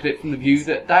have to look at it from the view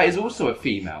that that is also a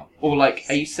female or like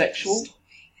asexual.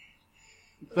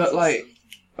 But like,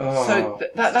 so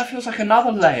that feels like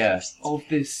another layer of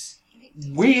this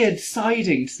weird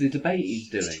siding to the debate he's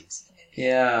doing.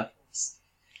 Yeah.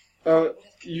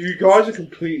 You guys are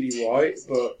completely right,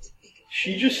 but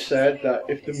she just said that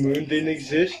if the moon didn't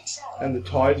exist and the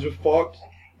tides were fucked,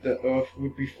 the Earth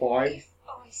would be fine.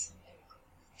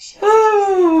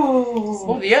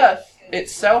 Well, the Earth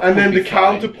itself. And will then be the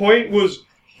fine. counterpoint was,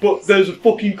 but there's a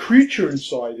fucking creature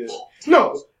inside it.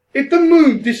 No, if the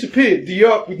moon disappeared, the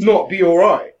Earth would not be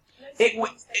alright.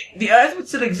 The Earth would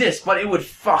still exist, but it would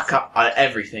fuck up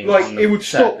everything. Like, on the it would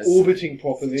stop surface. orbiting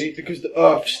properly because the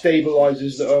Earth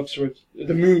stabilizes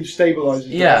the moon stabilizes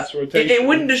the Yeah, Earth's rotation. it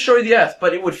wouldn't destroy the Earth,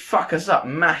 but it would fuck us up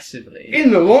massively.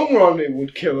 In the long run, it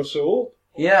would kill us all.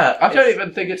 Yeah, I don't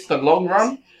even think it's the long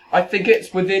run. I think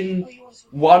it's within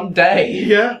one day.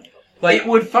 Yeah. Like, it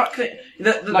would fuck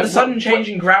the Like, sudden what- change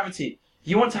in gravity.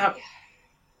 You want to have...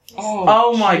 Oh,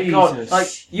 Oh my god. Jesus.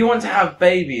 Like, you want to have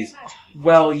babies.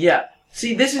 Well, yeah.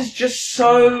 See, this is just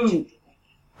so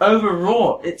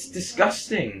overwrought. It's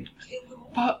disgusting.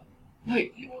 But,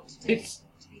 like, it's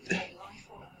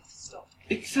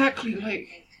exactly like.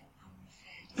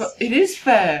 But it is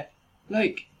fair.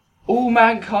 Like, all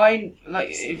mankind,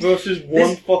 like. Versus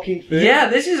one fucking thing. Yeah,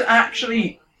 this is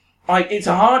actually... Like, it's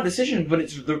a hard decision, but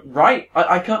it's the right...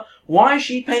 I can't... Why is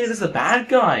she painted as the bad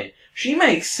guy? She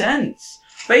makes sense.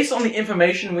 Based on the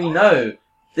information we know,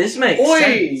 this makes Oi!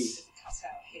 sense.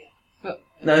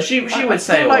 No, she I would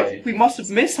say feel oi. like we must have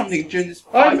missed something during this.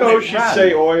 I know 5-minute she'd rant.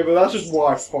 say oi, but that's just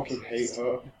why I fucking hate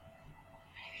her.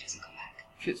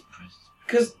 Shit's pressed.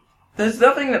 Because there's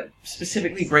nothing that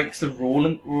specifically breaks the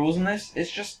rules in this. It's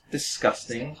just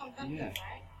disgusting. Yeah.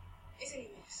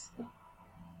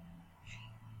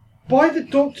 by the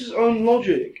Doctor's own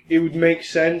logic, it would make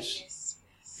sense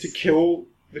to kill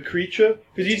the creature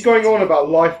because he's going on about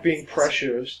life being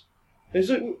precious.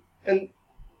 And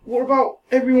what about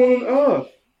everyone on Earth?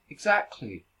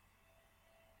 Exactly.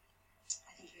 I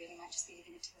think he really might just be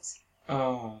leaving it to us.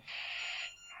 Oh.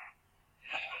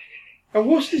 And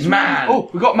what's this Man! Oh,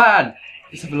 we got man.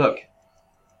 Let's have a look.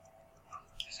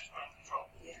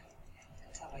 Yeah.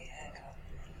 Can tell by your haircut.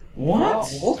 What?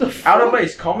 What the fuck? Out of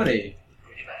place comedy.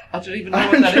 I don't even know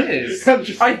what that is. I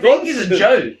think it's a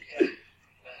joke.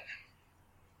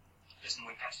 Listen,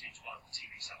 we patched into one of the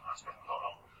TV satellites, but not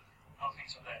long. How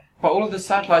things are there? But all of the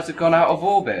satellites have gone out of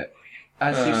orbit,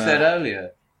 as you said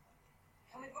earlier.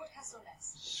 Can we broadcast or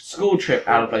less? School trip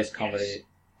out of place comedy.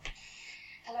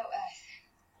 Hello, Earth.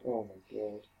 Oh my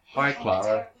god. Hi, Clara.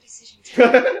 Terrible decision to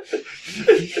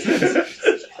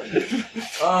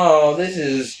Oh, this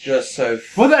is just so.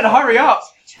 Well then, hurry up!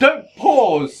 Don't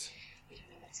pause! We don't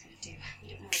know what it's going to do. We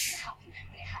don't know what's going to happen when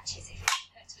it hatches. If it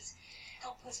hurts us,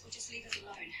 help us, or just leave us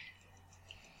alone.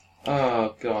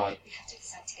 Oh god. We have to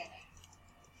decide together.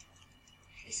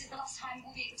 This is the last time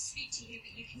we'll be able to speak to you,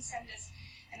 but you can send us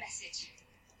a message.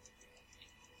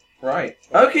 Right.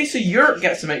 Okay, so Europe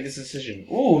gets to make this decision.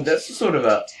 Ooh, that's a sort of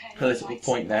a political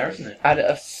point there, isn't it? And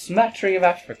a smattering of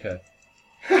Africa.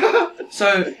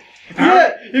 So,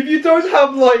 Yeah, if you don't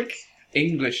have, like,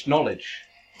 English knowledge.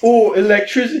 or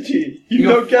electricity, you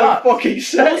You're don't get fucked. a fucking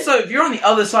say. also, if you're on the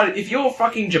other side, if you're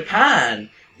fucking Japan,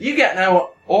 you get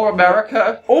no, Or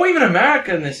America. or even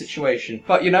America in this situation.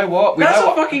 But you know what? We That's know a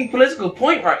what... fucking political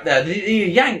point right there. The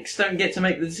Yanks don't get to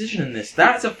make the decision in this.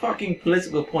 That's a fucking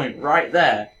political point right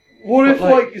there. What But, if,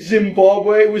 like,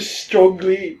 Zimbabwe was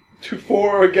strongly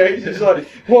for or against? It's like,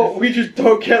 what, we just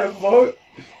don't get a vote?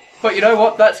 But you know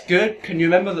what? That's good. Can you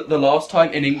remember that the last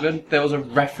time in England there was a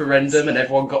referendum and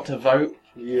everyone got to vote?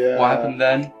 Yeah. What happened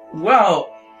then?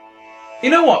 Well, you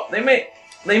know what? They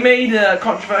made a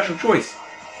controversial choice.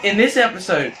 In this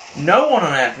episode, no one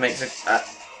on Earth makes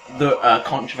the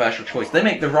controversial choice. They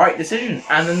make the right decision,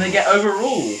 and then they get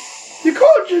overruled. You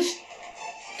can't just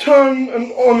turn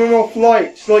on and off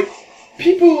lights. Like,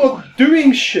 people are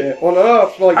doing shit on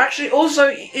Earth. Like, Actually, also,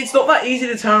 it's not that easy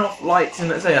to turn off lights in,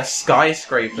 let's say, a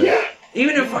skyscraper. yeah.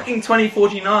 Even in fucking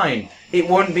 2049, it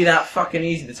wouldn't be that fucking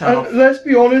easy to turn off. And let's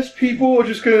be honest, people are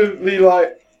just gonna be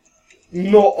like,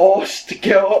 not asked to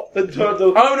get up and turn the.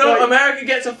 Oh no, like, America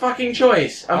gets a fucking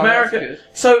choice. Oh, America. that's good.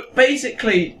 So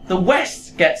basically, the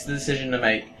West gets the decision to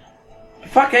make.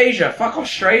 Fuck Asia. Fuck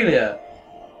Australia.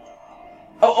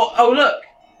 Oh, look.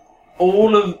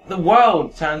 All of the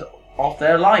world turns off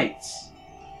their lights.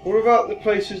 What about the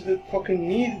places that fucking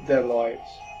needed their lights?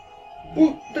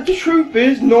 Well, the truth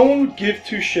is, no one would give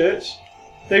two shits.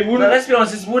 They Now, wouldn't. let's be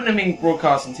honest, this wouldn't have been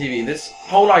broadcast on TV. This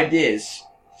whole idea is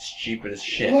stupid as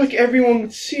shit. Like, everyone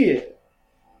would see it.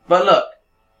 But look.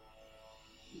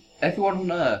 Everyone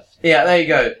on Earth. Yeah, there you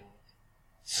go.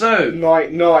 So, Night,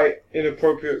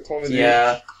 inappropriate comedy.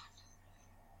 yeah.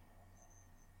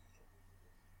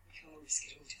 Can't risk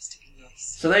it all just to be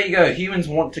nice. So there you go. Humans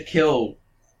want to kill.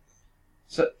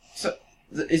 So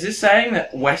is this saying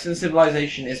that Western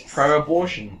civilization is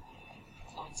pro-abortion?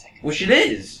 9 seconds. Which it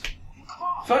is.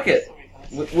 Fuck it.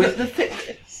 With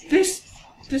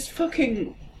this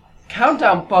fucking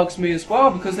countdown bugs me as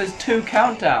well because there's 2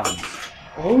 countdowns.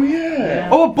 Oh, yeah.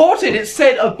 Oh, aborted! It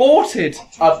said aborted!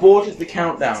 Aborted the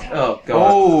countdown. Oh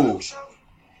god. Oh.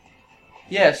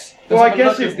 Yes. Well, Let's I have a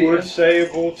guess look it at the- would say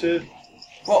aborted.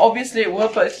 Well, obviously it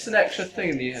would, but it's just an extra thing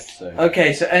in the episode.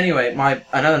 Okay, so anyway, my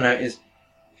another note is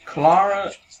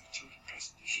Clara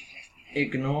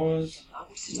ignores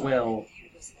will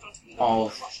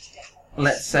of,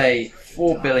 let's say,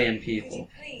 4 billion people.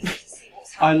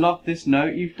 I love this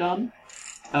note you've done.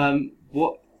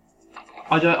 What?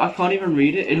 I can't even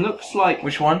read it. It looks like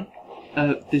Which one?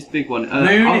 this big one.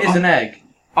 Moon is an egg.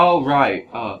 Oh right. It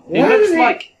Why looks did it-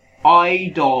 like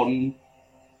Idon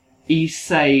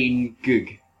Isane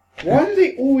Gug. Why do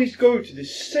they always go to the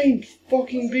same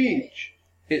fucking beach?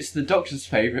 It's the Doctor's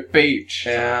favourite beach.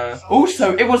 Yeah.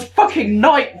 Also, it was fucking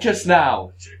night just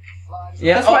now.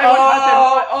 Yeah. That's why everyone had their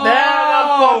oh, light- there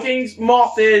Oh! the fucking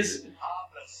moth is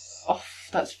Oh,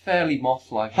 that's fairly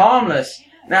moth-like. harmless.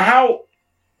 Now how?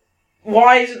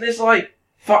 Why isn't this like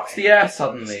fucks the Earth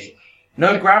suddenly?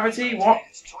 No gravity? What?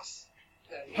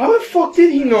 How the fuck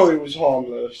did he know it was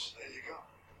harmless?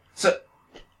 So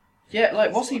Yeah,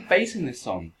 like, what's he basing this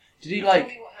on? Did he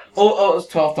like? oh, it's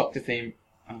 12th Doctor theme.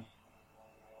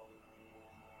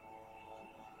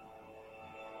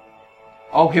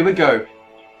 Oh, here we go.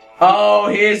 Oh,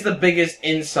 here's the biggest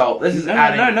insult. This is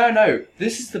adding. No.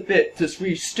 This is the bit that's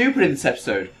really stupid in this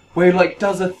episode, where he like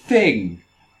does a thing.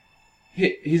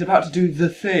 he's about to do the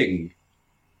thing.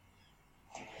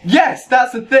 Yes,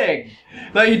 that's the thing.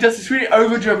 Like he does this really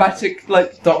overdramatic,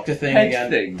 like Doctor theme head again.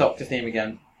 thing. Doctor theme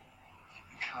again.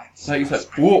 Like he's like,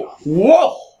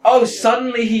 whoa. Oh,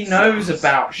 suddenly he knows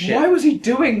about shit. Why was he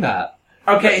doing that?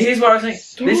 Okay, here's what I was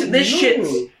saying.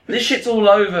 This shit's all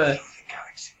over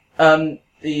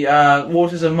the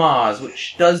Waters of Mars,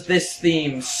 which does this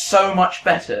theme so much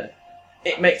better.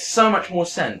 It makes so much more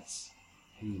sense.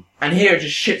 And here it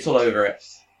just shits all over it.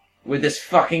 With this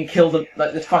fucking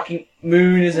the fucking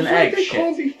moon is an egg They shit.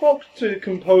 can't be fucked to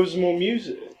compose more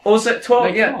music. Also, 12,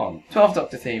 They can't. 12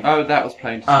 Doctor theme. Oh, that was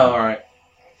playing. Oh, alright.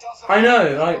 I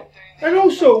know, like... And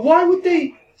also, why would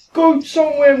they go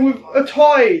somewhere with a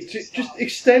tide to just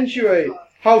accentuate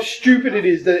how stupid it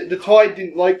is that the tide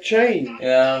didn't like change?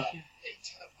 Yeah.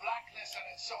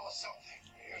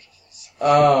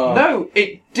 Oh. No,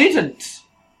 it didn't.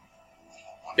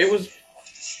 It was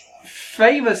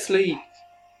famously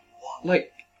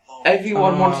like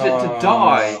everyone wanted it to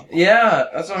die. Yeah,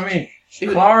 that's what I mean.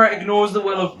 Clara ignores the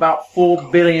will of about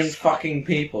 4 billion fucking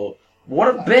people. What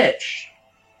a bitch.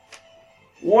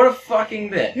 What a fucking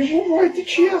bitch. Yeah, well, why did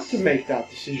she have to make that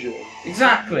decision?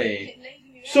 Exactly.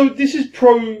 So this is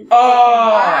pro...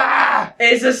 Oh!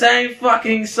 It's the same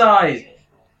fucking size.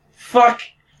 Fuck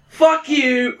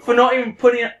you for not even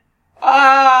putting it...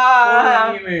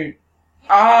 Ah!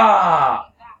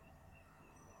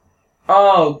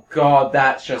 Oh god,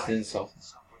 that's just insulting.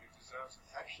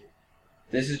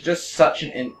 This is just such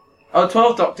an Oh,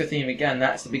 12 Doctor theme again,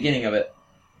 that's the beginning of it.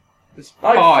 It's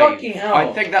Like, 5. fucking hell.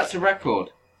 I think that's a record.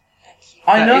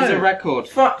 I know. That is a record.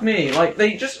 Fuck me, like,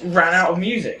 they just ran out of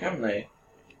music, haven't they?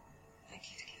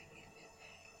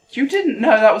 You didn't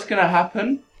know that was going to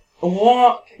happen.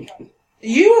 What?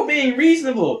 You were being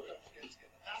reasonable.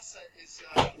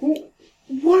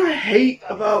 What I hate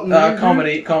about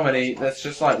Comedy, that's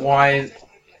just like, why...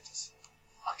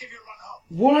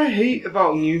 What I hate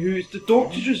about New Who is the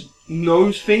Doctor just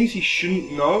knows things he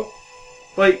shouldn't know.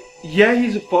 Like, yeah,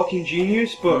 he's a fucking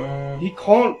genius, but he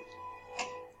can't...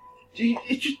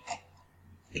 It's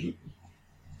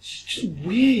just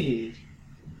weird.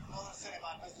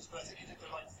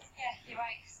 Yeah, you're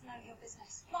right. It's none of your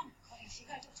business. Come on, Colin, you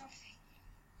go to geography.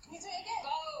 Can you do it again?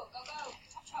 Go.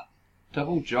 Chop, chop.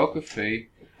 Double geography.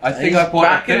 I think He's I bought a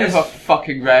back in bit of his- a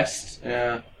fucking rest.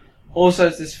 Yeah. Also,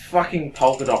 it's this fucking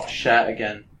polka dot shirt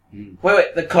again.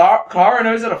 Wait, the Clara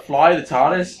knows how to fly the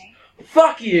TARDIS?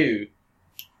 Fuck you!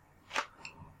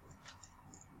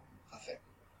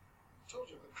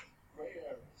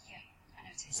 I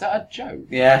noticed. Is that a joke?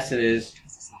 Yes, it is.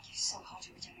 It's like you so hard to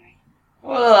regenerate.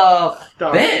 Ugh.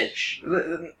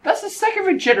 Bitch! That's the second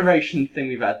regeneration thing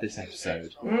we've had this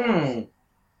episode.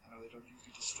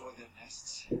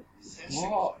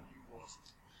 What?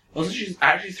 Also, she's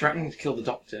actually threatening to kill the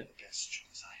Doctor.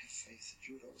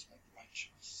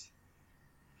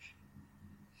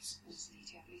 Honestly,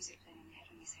 do you have music playing in your head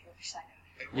when you say rubbish like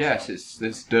that? Yes, it's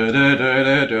this da da da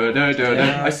da da da da.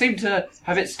 Yeah. I seem to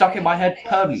have it stuck in my head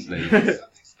permanently.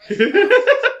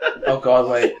 Oh god,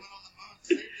 wait.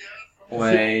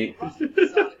 Wait.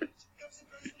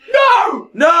 No!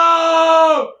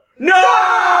 No!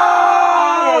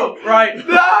 No! Right.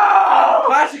 No!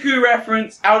 Classic Who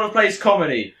reference, out of place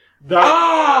comedy.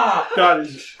 That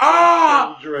is...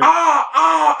 I drink.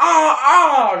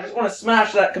 just want to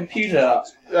smash that computer up.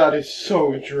 That is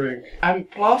so a drink. And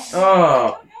plus,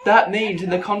 Oh. that means in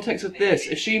the context of this,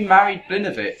 if she married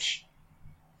Blinovich,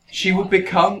 she would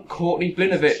become Courtney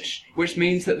Blinovich, which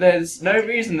means that there's no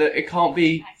reason that it can't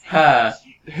be Her.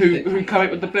 who come up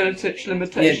with the Blinovich Yeah,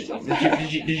 limitation.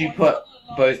 did you put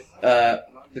both the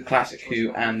Classic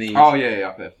Who and the... Oh yeah,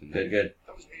 definitely. Good.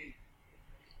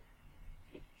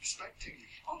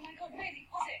 Oh my god, really?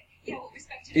 Was it? Yeah, what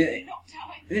respect Yeah. you knocked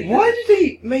out. Why did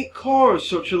they make Clara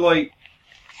such a, like,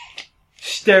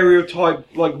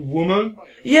 stereotype, like, woman?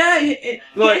 Yeah,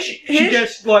 Like, she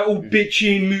gets, like, all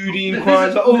bitchy and moody and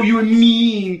cries, like, oh, you're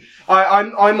mean.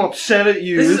 I'm upset at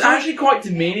you. This is It's like- actually quite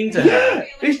demeaning to Yeah, her.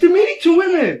 it's demeaning to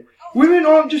women. Women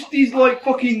aren't just these, like,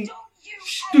 fucking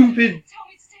stupid,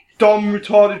 dumb,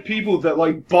 retarded people that,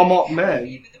 like, bum up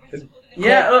men.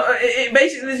 Yeah,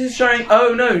 basically this is showing,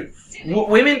 oh no,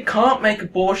 women can't make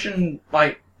abortion,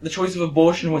 like, the choice of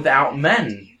abortion without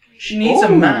men. She needs a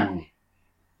man.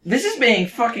 This is being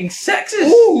fucking sexist.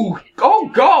 Ooh! Oh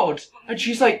god! And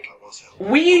she's like,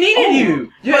 We needed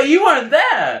you, but you weren't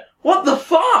there. What the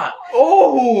fuck?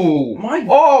 oh! My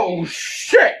Oh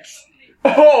shit!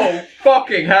 Oh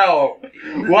fucking hell!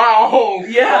 Wow!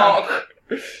 Yeah. Fuck.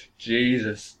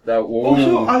 Jesus. That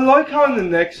Also, I like how in the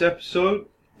next episode,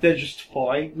 they're just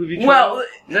fine with each Well, other.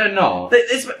 They're not.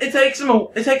 it takes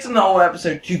them the whole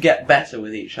episode to get better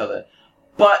with each other,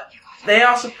 but they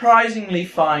are surprisingly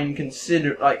fine.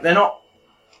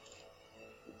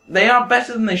 They are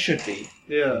better than they should be.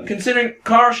 Yeah. Considering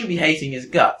Clara should be hating his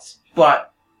guts,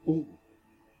 but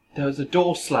There was a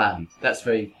door slam. That's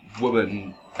very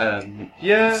woman.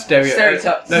 Yeah.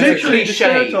 Stereotype. No, Literally the cliche the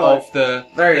stereotype. of the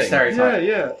very thing. stereotype.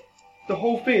 Yeah. The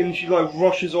whole thing, and she like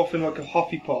rushes off in like a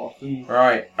huffy puff, and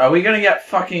Right. Are we gonna get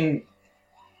fucking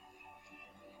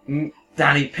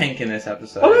Danny Pink in this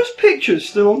episode? are those pictures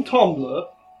still on Tumblr?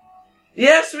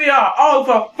 Yes, we are! Oh,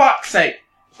 for fuck's sake!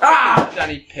 Ah!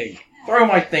 Danny Pink. Throw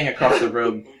my thing across the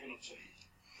room.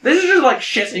 This is just like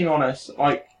shitting on us,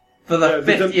 like, for the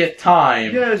Yeah, the- 50th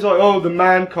time. Yeah, it's like, oh, the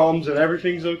man comes and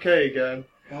everything's okay again.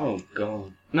 Oh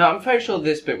god. No, I'm very sure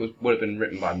this bit would have been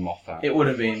written by Moffat. It would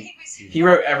have been. He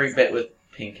wrote every bit with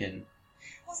Pink in.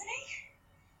 Wasn't he?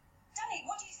 Danny,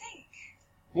 what do you think?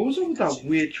 What was up with that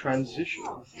weird transition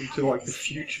into like the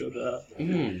future there?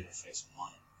 Mm. It's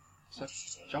a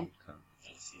jump cut.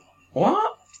 What?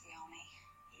 Off to the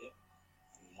army.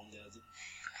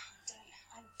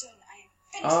 I'm done.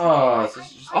 I am finished. Oh,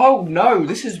 this is just... Oh no,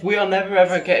 this is We Are Never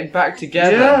Ever Getting Back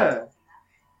Together. Yeah.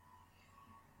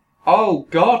 Oh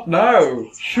god, no.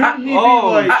 Shouldn't he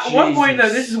Oh, be like? At one point, though,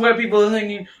 Jesus. this is where people are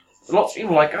thinking, lots of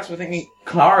people like us were thinking,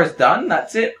 Clara's done,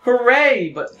 that's it,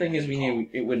 hooray! But the thing is, we knew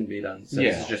it wouldn't be done, so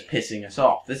Yeah. this is just pissing us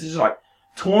off. This is like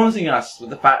taunting us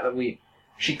with the fact that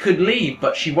she could leave,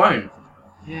 but she won't.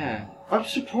 Yeah. I'm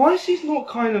surprised he's not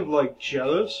kind of like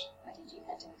jealous. Why did you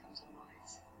let him come to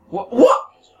Mars? What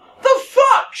the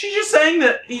fuck? She's just saying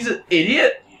that he's an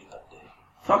idiot?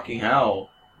 Fucking hell.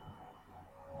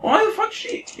 Why the fuck does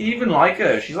she even like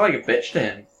her? She's like a bitch to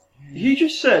him. He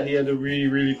just said he had a really,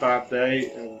 really bad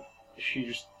day, and she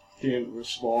just didn't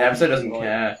respond. The episode doesn't Like,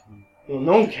 care. Well,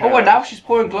 no one cares. Oh, and now she's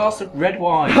pouring a glass of red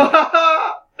wine.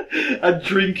 and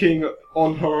drinking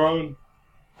on her own.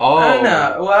 Oh,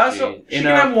 no. Well, that's gee. not, she In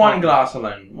can a have one pub. glass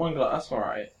alone. One glass, that's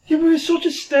alright. Yeah, but it's such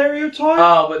a stereotype.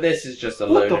 Oh, but this is just a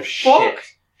What load the of fuck? shit.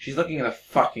 She's looking at the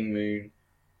fucking moon.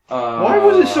 Why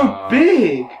was it so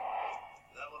big?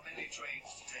 There were many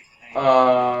trains to take the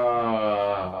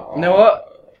name. You know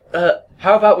what?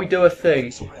 How about we do a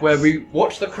thing where we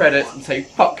watch the credits and say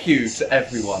fuck you to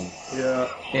everyone? Yeah.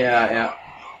 Yeah.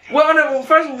 Well,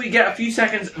 first of all, we get a few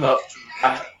seconds of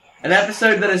an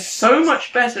episode that is so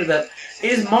much better that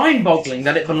it is mind-boggling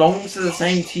that it belongs to the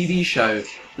same TV show,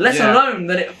 let Yeah. alone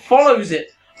that it follows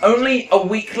it only a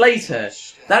week later.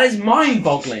 That is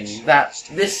mind-boggling that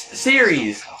this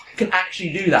series can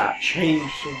actually do that.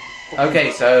 Change some.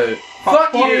 Okay, so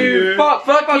fuck you, fuck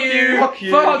you, fuck you, fuck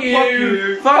you, fuck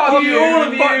you, fuck you, all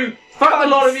of you, fuck the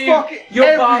lot of you, fuck you're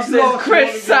every bastards. last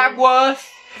Chris Sagworth!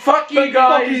 Fuck you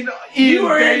guys. Fucking You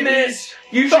were in Davis. this.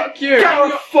 You Fuck should you. hang Gareth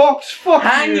your, Fox, fuck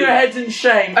hang you. your heads in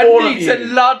shame, all of Anita you.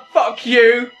 Ludd, fuck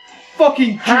you!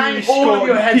 Fucking Hang Julie all Scott, of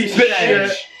your heads piece in of shame.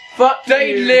 shit. Fuck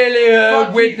Dane you. Lillier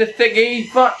Fuck with you. the thingy.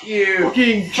 Fuck you.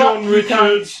 Fucking John Fuck you,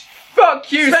 Richards.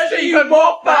 Fuck you, Especially you, Stephen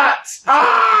Moffat.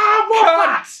 Ah,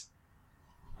 Moffat.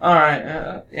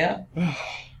 Alright, yeah.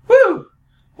 Woo!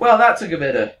 Well, that took a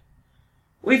bit of...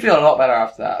 We feel a lot better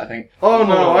after that, I think. Oh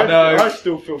no, no. I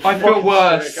still feel. I feel fucking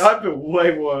worse. sick. I feel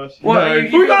way worse. What, No. you We're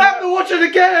feel- gonna have to watch it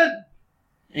again.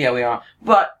 Yeah, we are.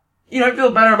 But, you don't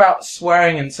feel better about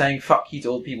swearing and saying fuck you to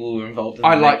all the people who were involved in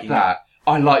I the like making. that.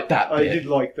 I like that I bit. did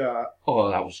like that.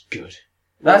 Oh, that was good.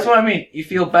 That's what I mean. You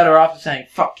feel better after saying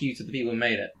fuck you to the people who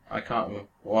made it. I can't remember.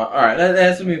 Well, alright,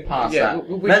 let's move past Yeah, that.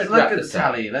 we Let's should look wrap at the this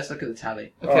up. tally. Let's look at the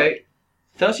tally. Okay.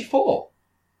 34.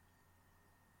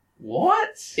 What?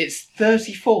 It's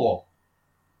 34.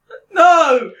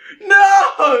 No!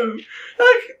 No!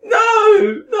 Like,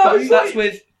 no! No! That's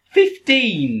with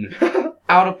 15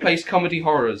 out of place comedy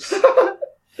horrors.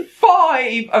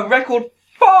 A record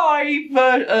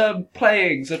 5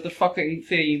 playings of the fucking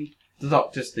theme. the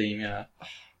Doctor's theme, yeah.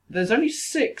 There's only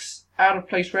 6 out of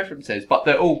place references, but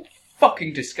they're all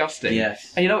fucking disgusting.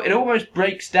 Yes. And you know, it almost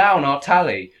breaks down our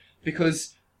tally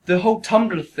because the whole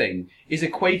Tumblr thing is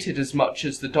equated as much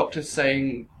as the Doctor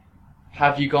saying,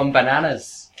 "Have you gone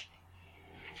bananas?"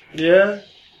 Yeah,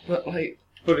 But like,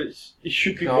 but it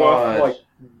should be God. worth like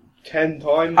 10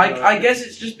 times. I guess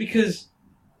it's just because,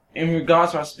 in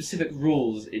regards to our specific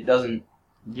rules, it doesn't...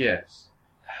 yes,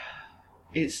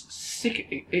 it's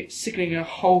sick. It's sickening a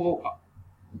whole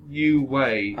new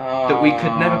way that we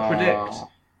could never predict.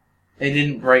 It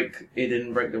didn't break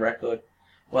the record.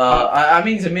 Well, I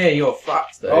mean, Zamir, you're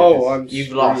fucked, though. Oh, 'cause I'm You've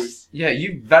screwed. lost. Yeah,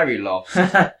 you very lost.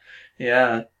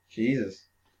 Yeah. Jesus.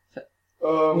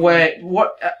 Um, Wait,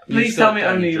 what? Please still tell me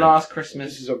don't only drink. last This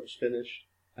Christmas. is almost finished.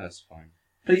 That's fine.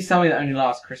 Please tell me that only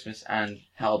Last Christmas and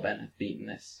Hellbent have beaten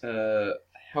this.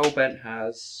 Hellbent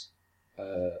has.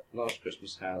 Last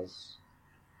Christmas has.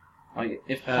 Like,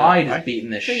 if Uh, Hyde I has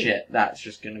beaten this think- shit, that's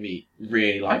just going to be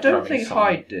really like. I don't rubbing think salt.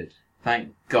 Hyde did.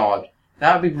 Thank God.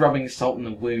 That would be rubbing salt in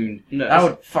the wound. No, That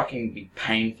would fucking be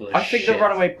painful as I think shit. the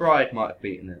Runaway Bride might have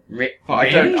beaten it. But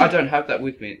Really? I don't have that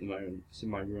with me at the moment. It's in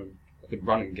my room. I could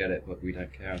run and get it, but we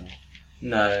don't care now.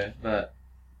 No, but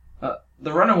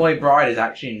the Runaway Bride is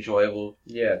actually enjoyable.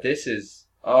 Yeah, this is.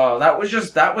 Oh, that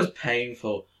was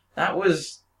painful. That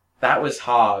was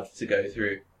hard to go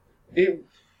through.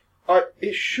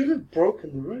 It should have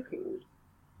broken the record.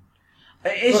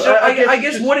 It's Well, just, I I guess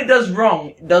guess it's what it does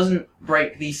wrong doesn't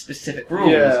break these specific rules.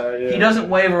 Yeah, yeah. He doesn't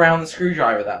wave around the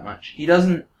screwdriver that much. He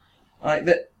doesn't like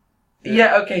that.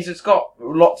 Yeah, okay, so it's got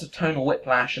lots of tonal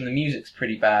whiplash and the music's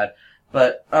pretty bad,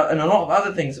 but and a lot of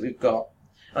other things that we've got.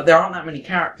 There aren't that many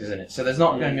characters in it, so there's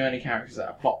not going to be many characters that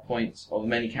are plot points or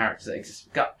many characters that exist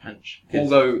with Gut Punch. 'Cause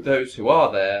Although those who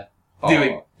are there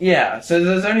are. yeah, so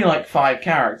there's only like 5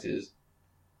 characters.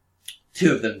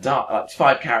 2 of them die, like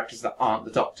 5 characters that aren't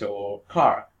the Doctor or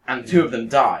Clara, and 2 of them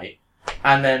die,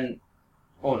 and then,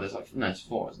 there's like, no, it's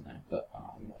 4, isn't there? But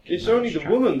I'm not It's keeping only much the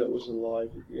track. woman that was alive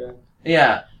at the end.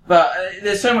 Yeah, but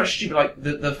there's so much stupid, like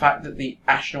the fact that the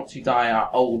astronauts who die are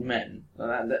old men.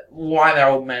 Why they're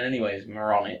old men anyway is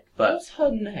moronic, but What's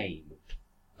her name?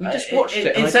 We just watched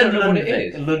it. and I said don't know what it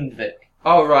Lundvik. is. Lundvik.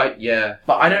 Oh right, yeah.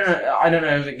 But I don't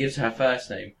know if it gives her first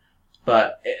name.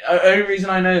 But only reason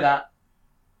I know that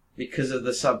because of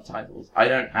the subtitles. I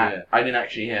didn't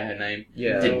actually hear her name.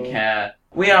 Yeah. Didn't care.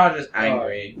 We are just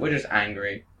angry. We're just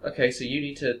angry. Okay, so you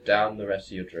need to down the rest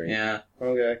of your drink. Yeah.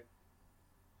 Okay.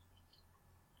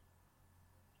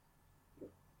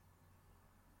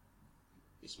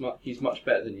 He's much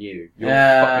better than you. You're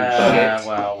fucking shit.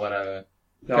 Well, whatever.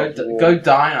 That was war. Go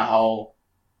die in a hole.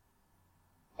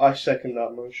 I second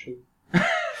that motion.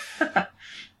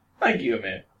 Thank you,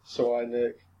 Amir. So I,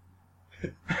 Nick.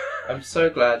 I'm so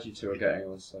glad you two are getting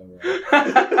on so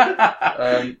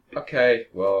well. Okay,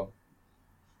 well,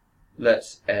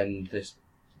 let's end this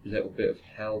little bit of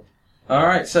hell.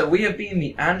 Alright, so we have been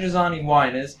the Androzani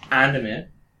Whiners and Amir.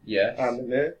 Yes. And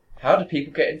Nick. How do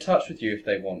people get in touch with you if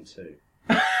they want to?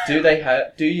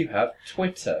 Do you have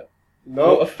Twitter?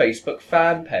 No. Or a Facebook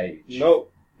fan page? No.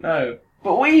 No.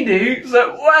 But we do,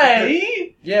 so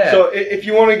wait! Yeah. So if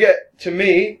you want to get to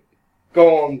me,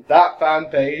 go on that fan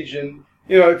page, and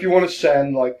if you want to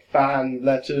send like fan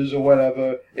letters or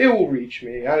whatever, it will reach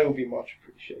me and it will be much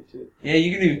appreciated. Yeah,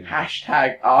 you can do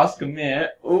hashtag Ask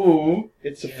Amir. Ooh.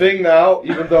 It's a thing now,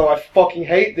 even though I fucking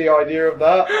hate the idea of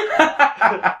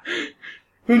that.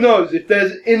 Who knows? If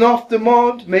there's enough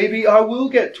demand, maybe I will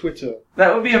get Twitter.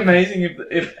 That would be amazing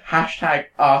if hashtag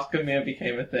Ask Amir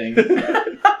became a thing.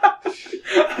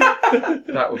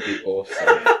 That would be awesome.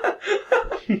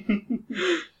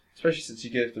 Especially since you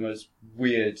give the most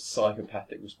weird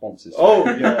psychopathic responses. Oh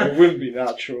yeah, it wouldn't be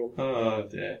natural. Oh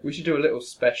dear. We should do a little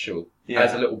special Yeah.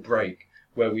 as a little break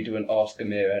where we do an Ask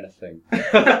Amir anything.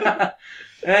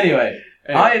 Anyway,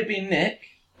 I have been Nick.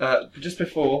 Just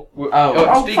before...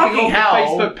 Oh, speaking fucking of hell.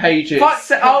 Facebook pages...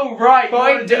 Oh right, you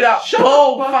want to do that Shut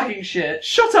bull up, fucking shit.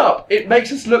 Shut up! It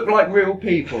makes us look like real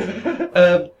people.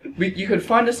 You can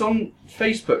find us on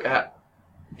Facebook at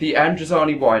the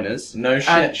Androzani Whiners. No shit,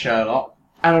 And- Sherlock.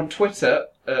 And on Twitter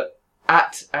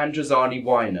at Androzani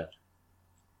Whiner.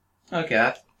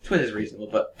 Okay, Twitter's reasonable,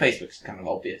 but Facebook's kind of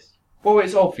obvious. Well,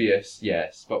 it's obvious,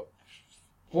 yes, but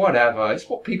whatever. It's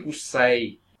what people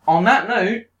say. On that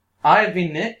note, I have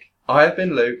been Nick. I have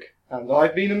been Luke. And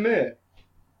I've been Amir.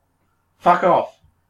 Fuck off.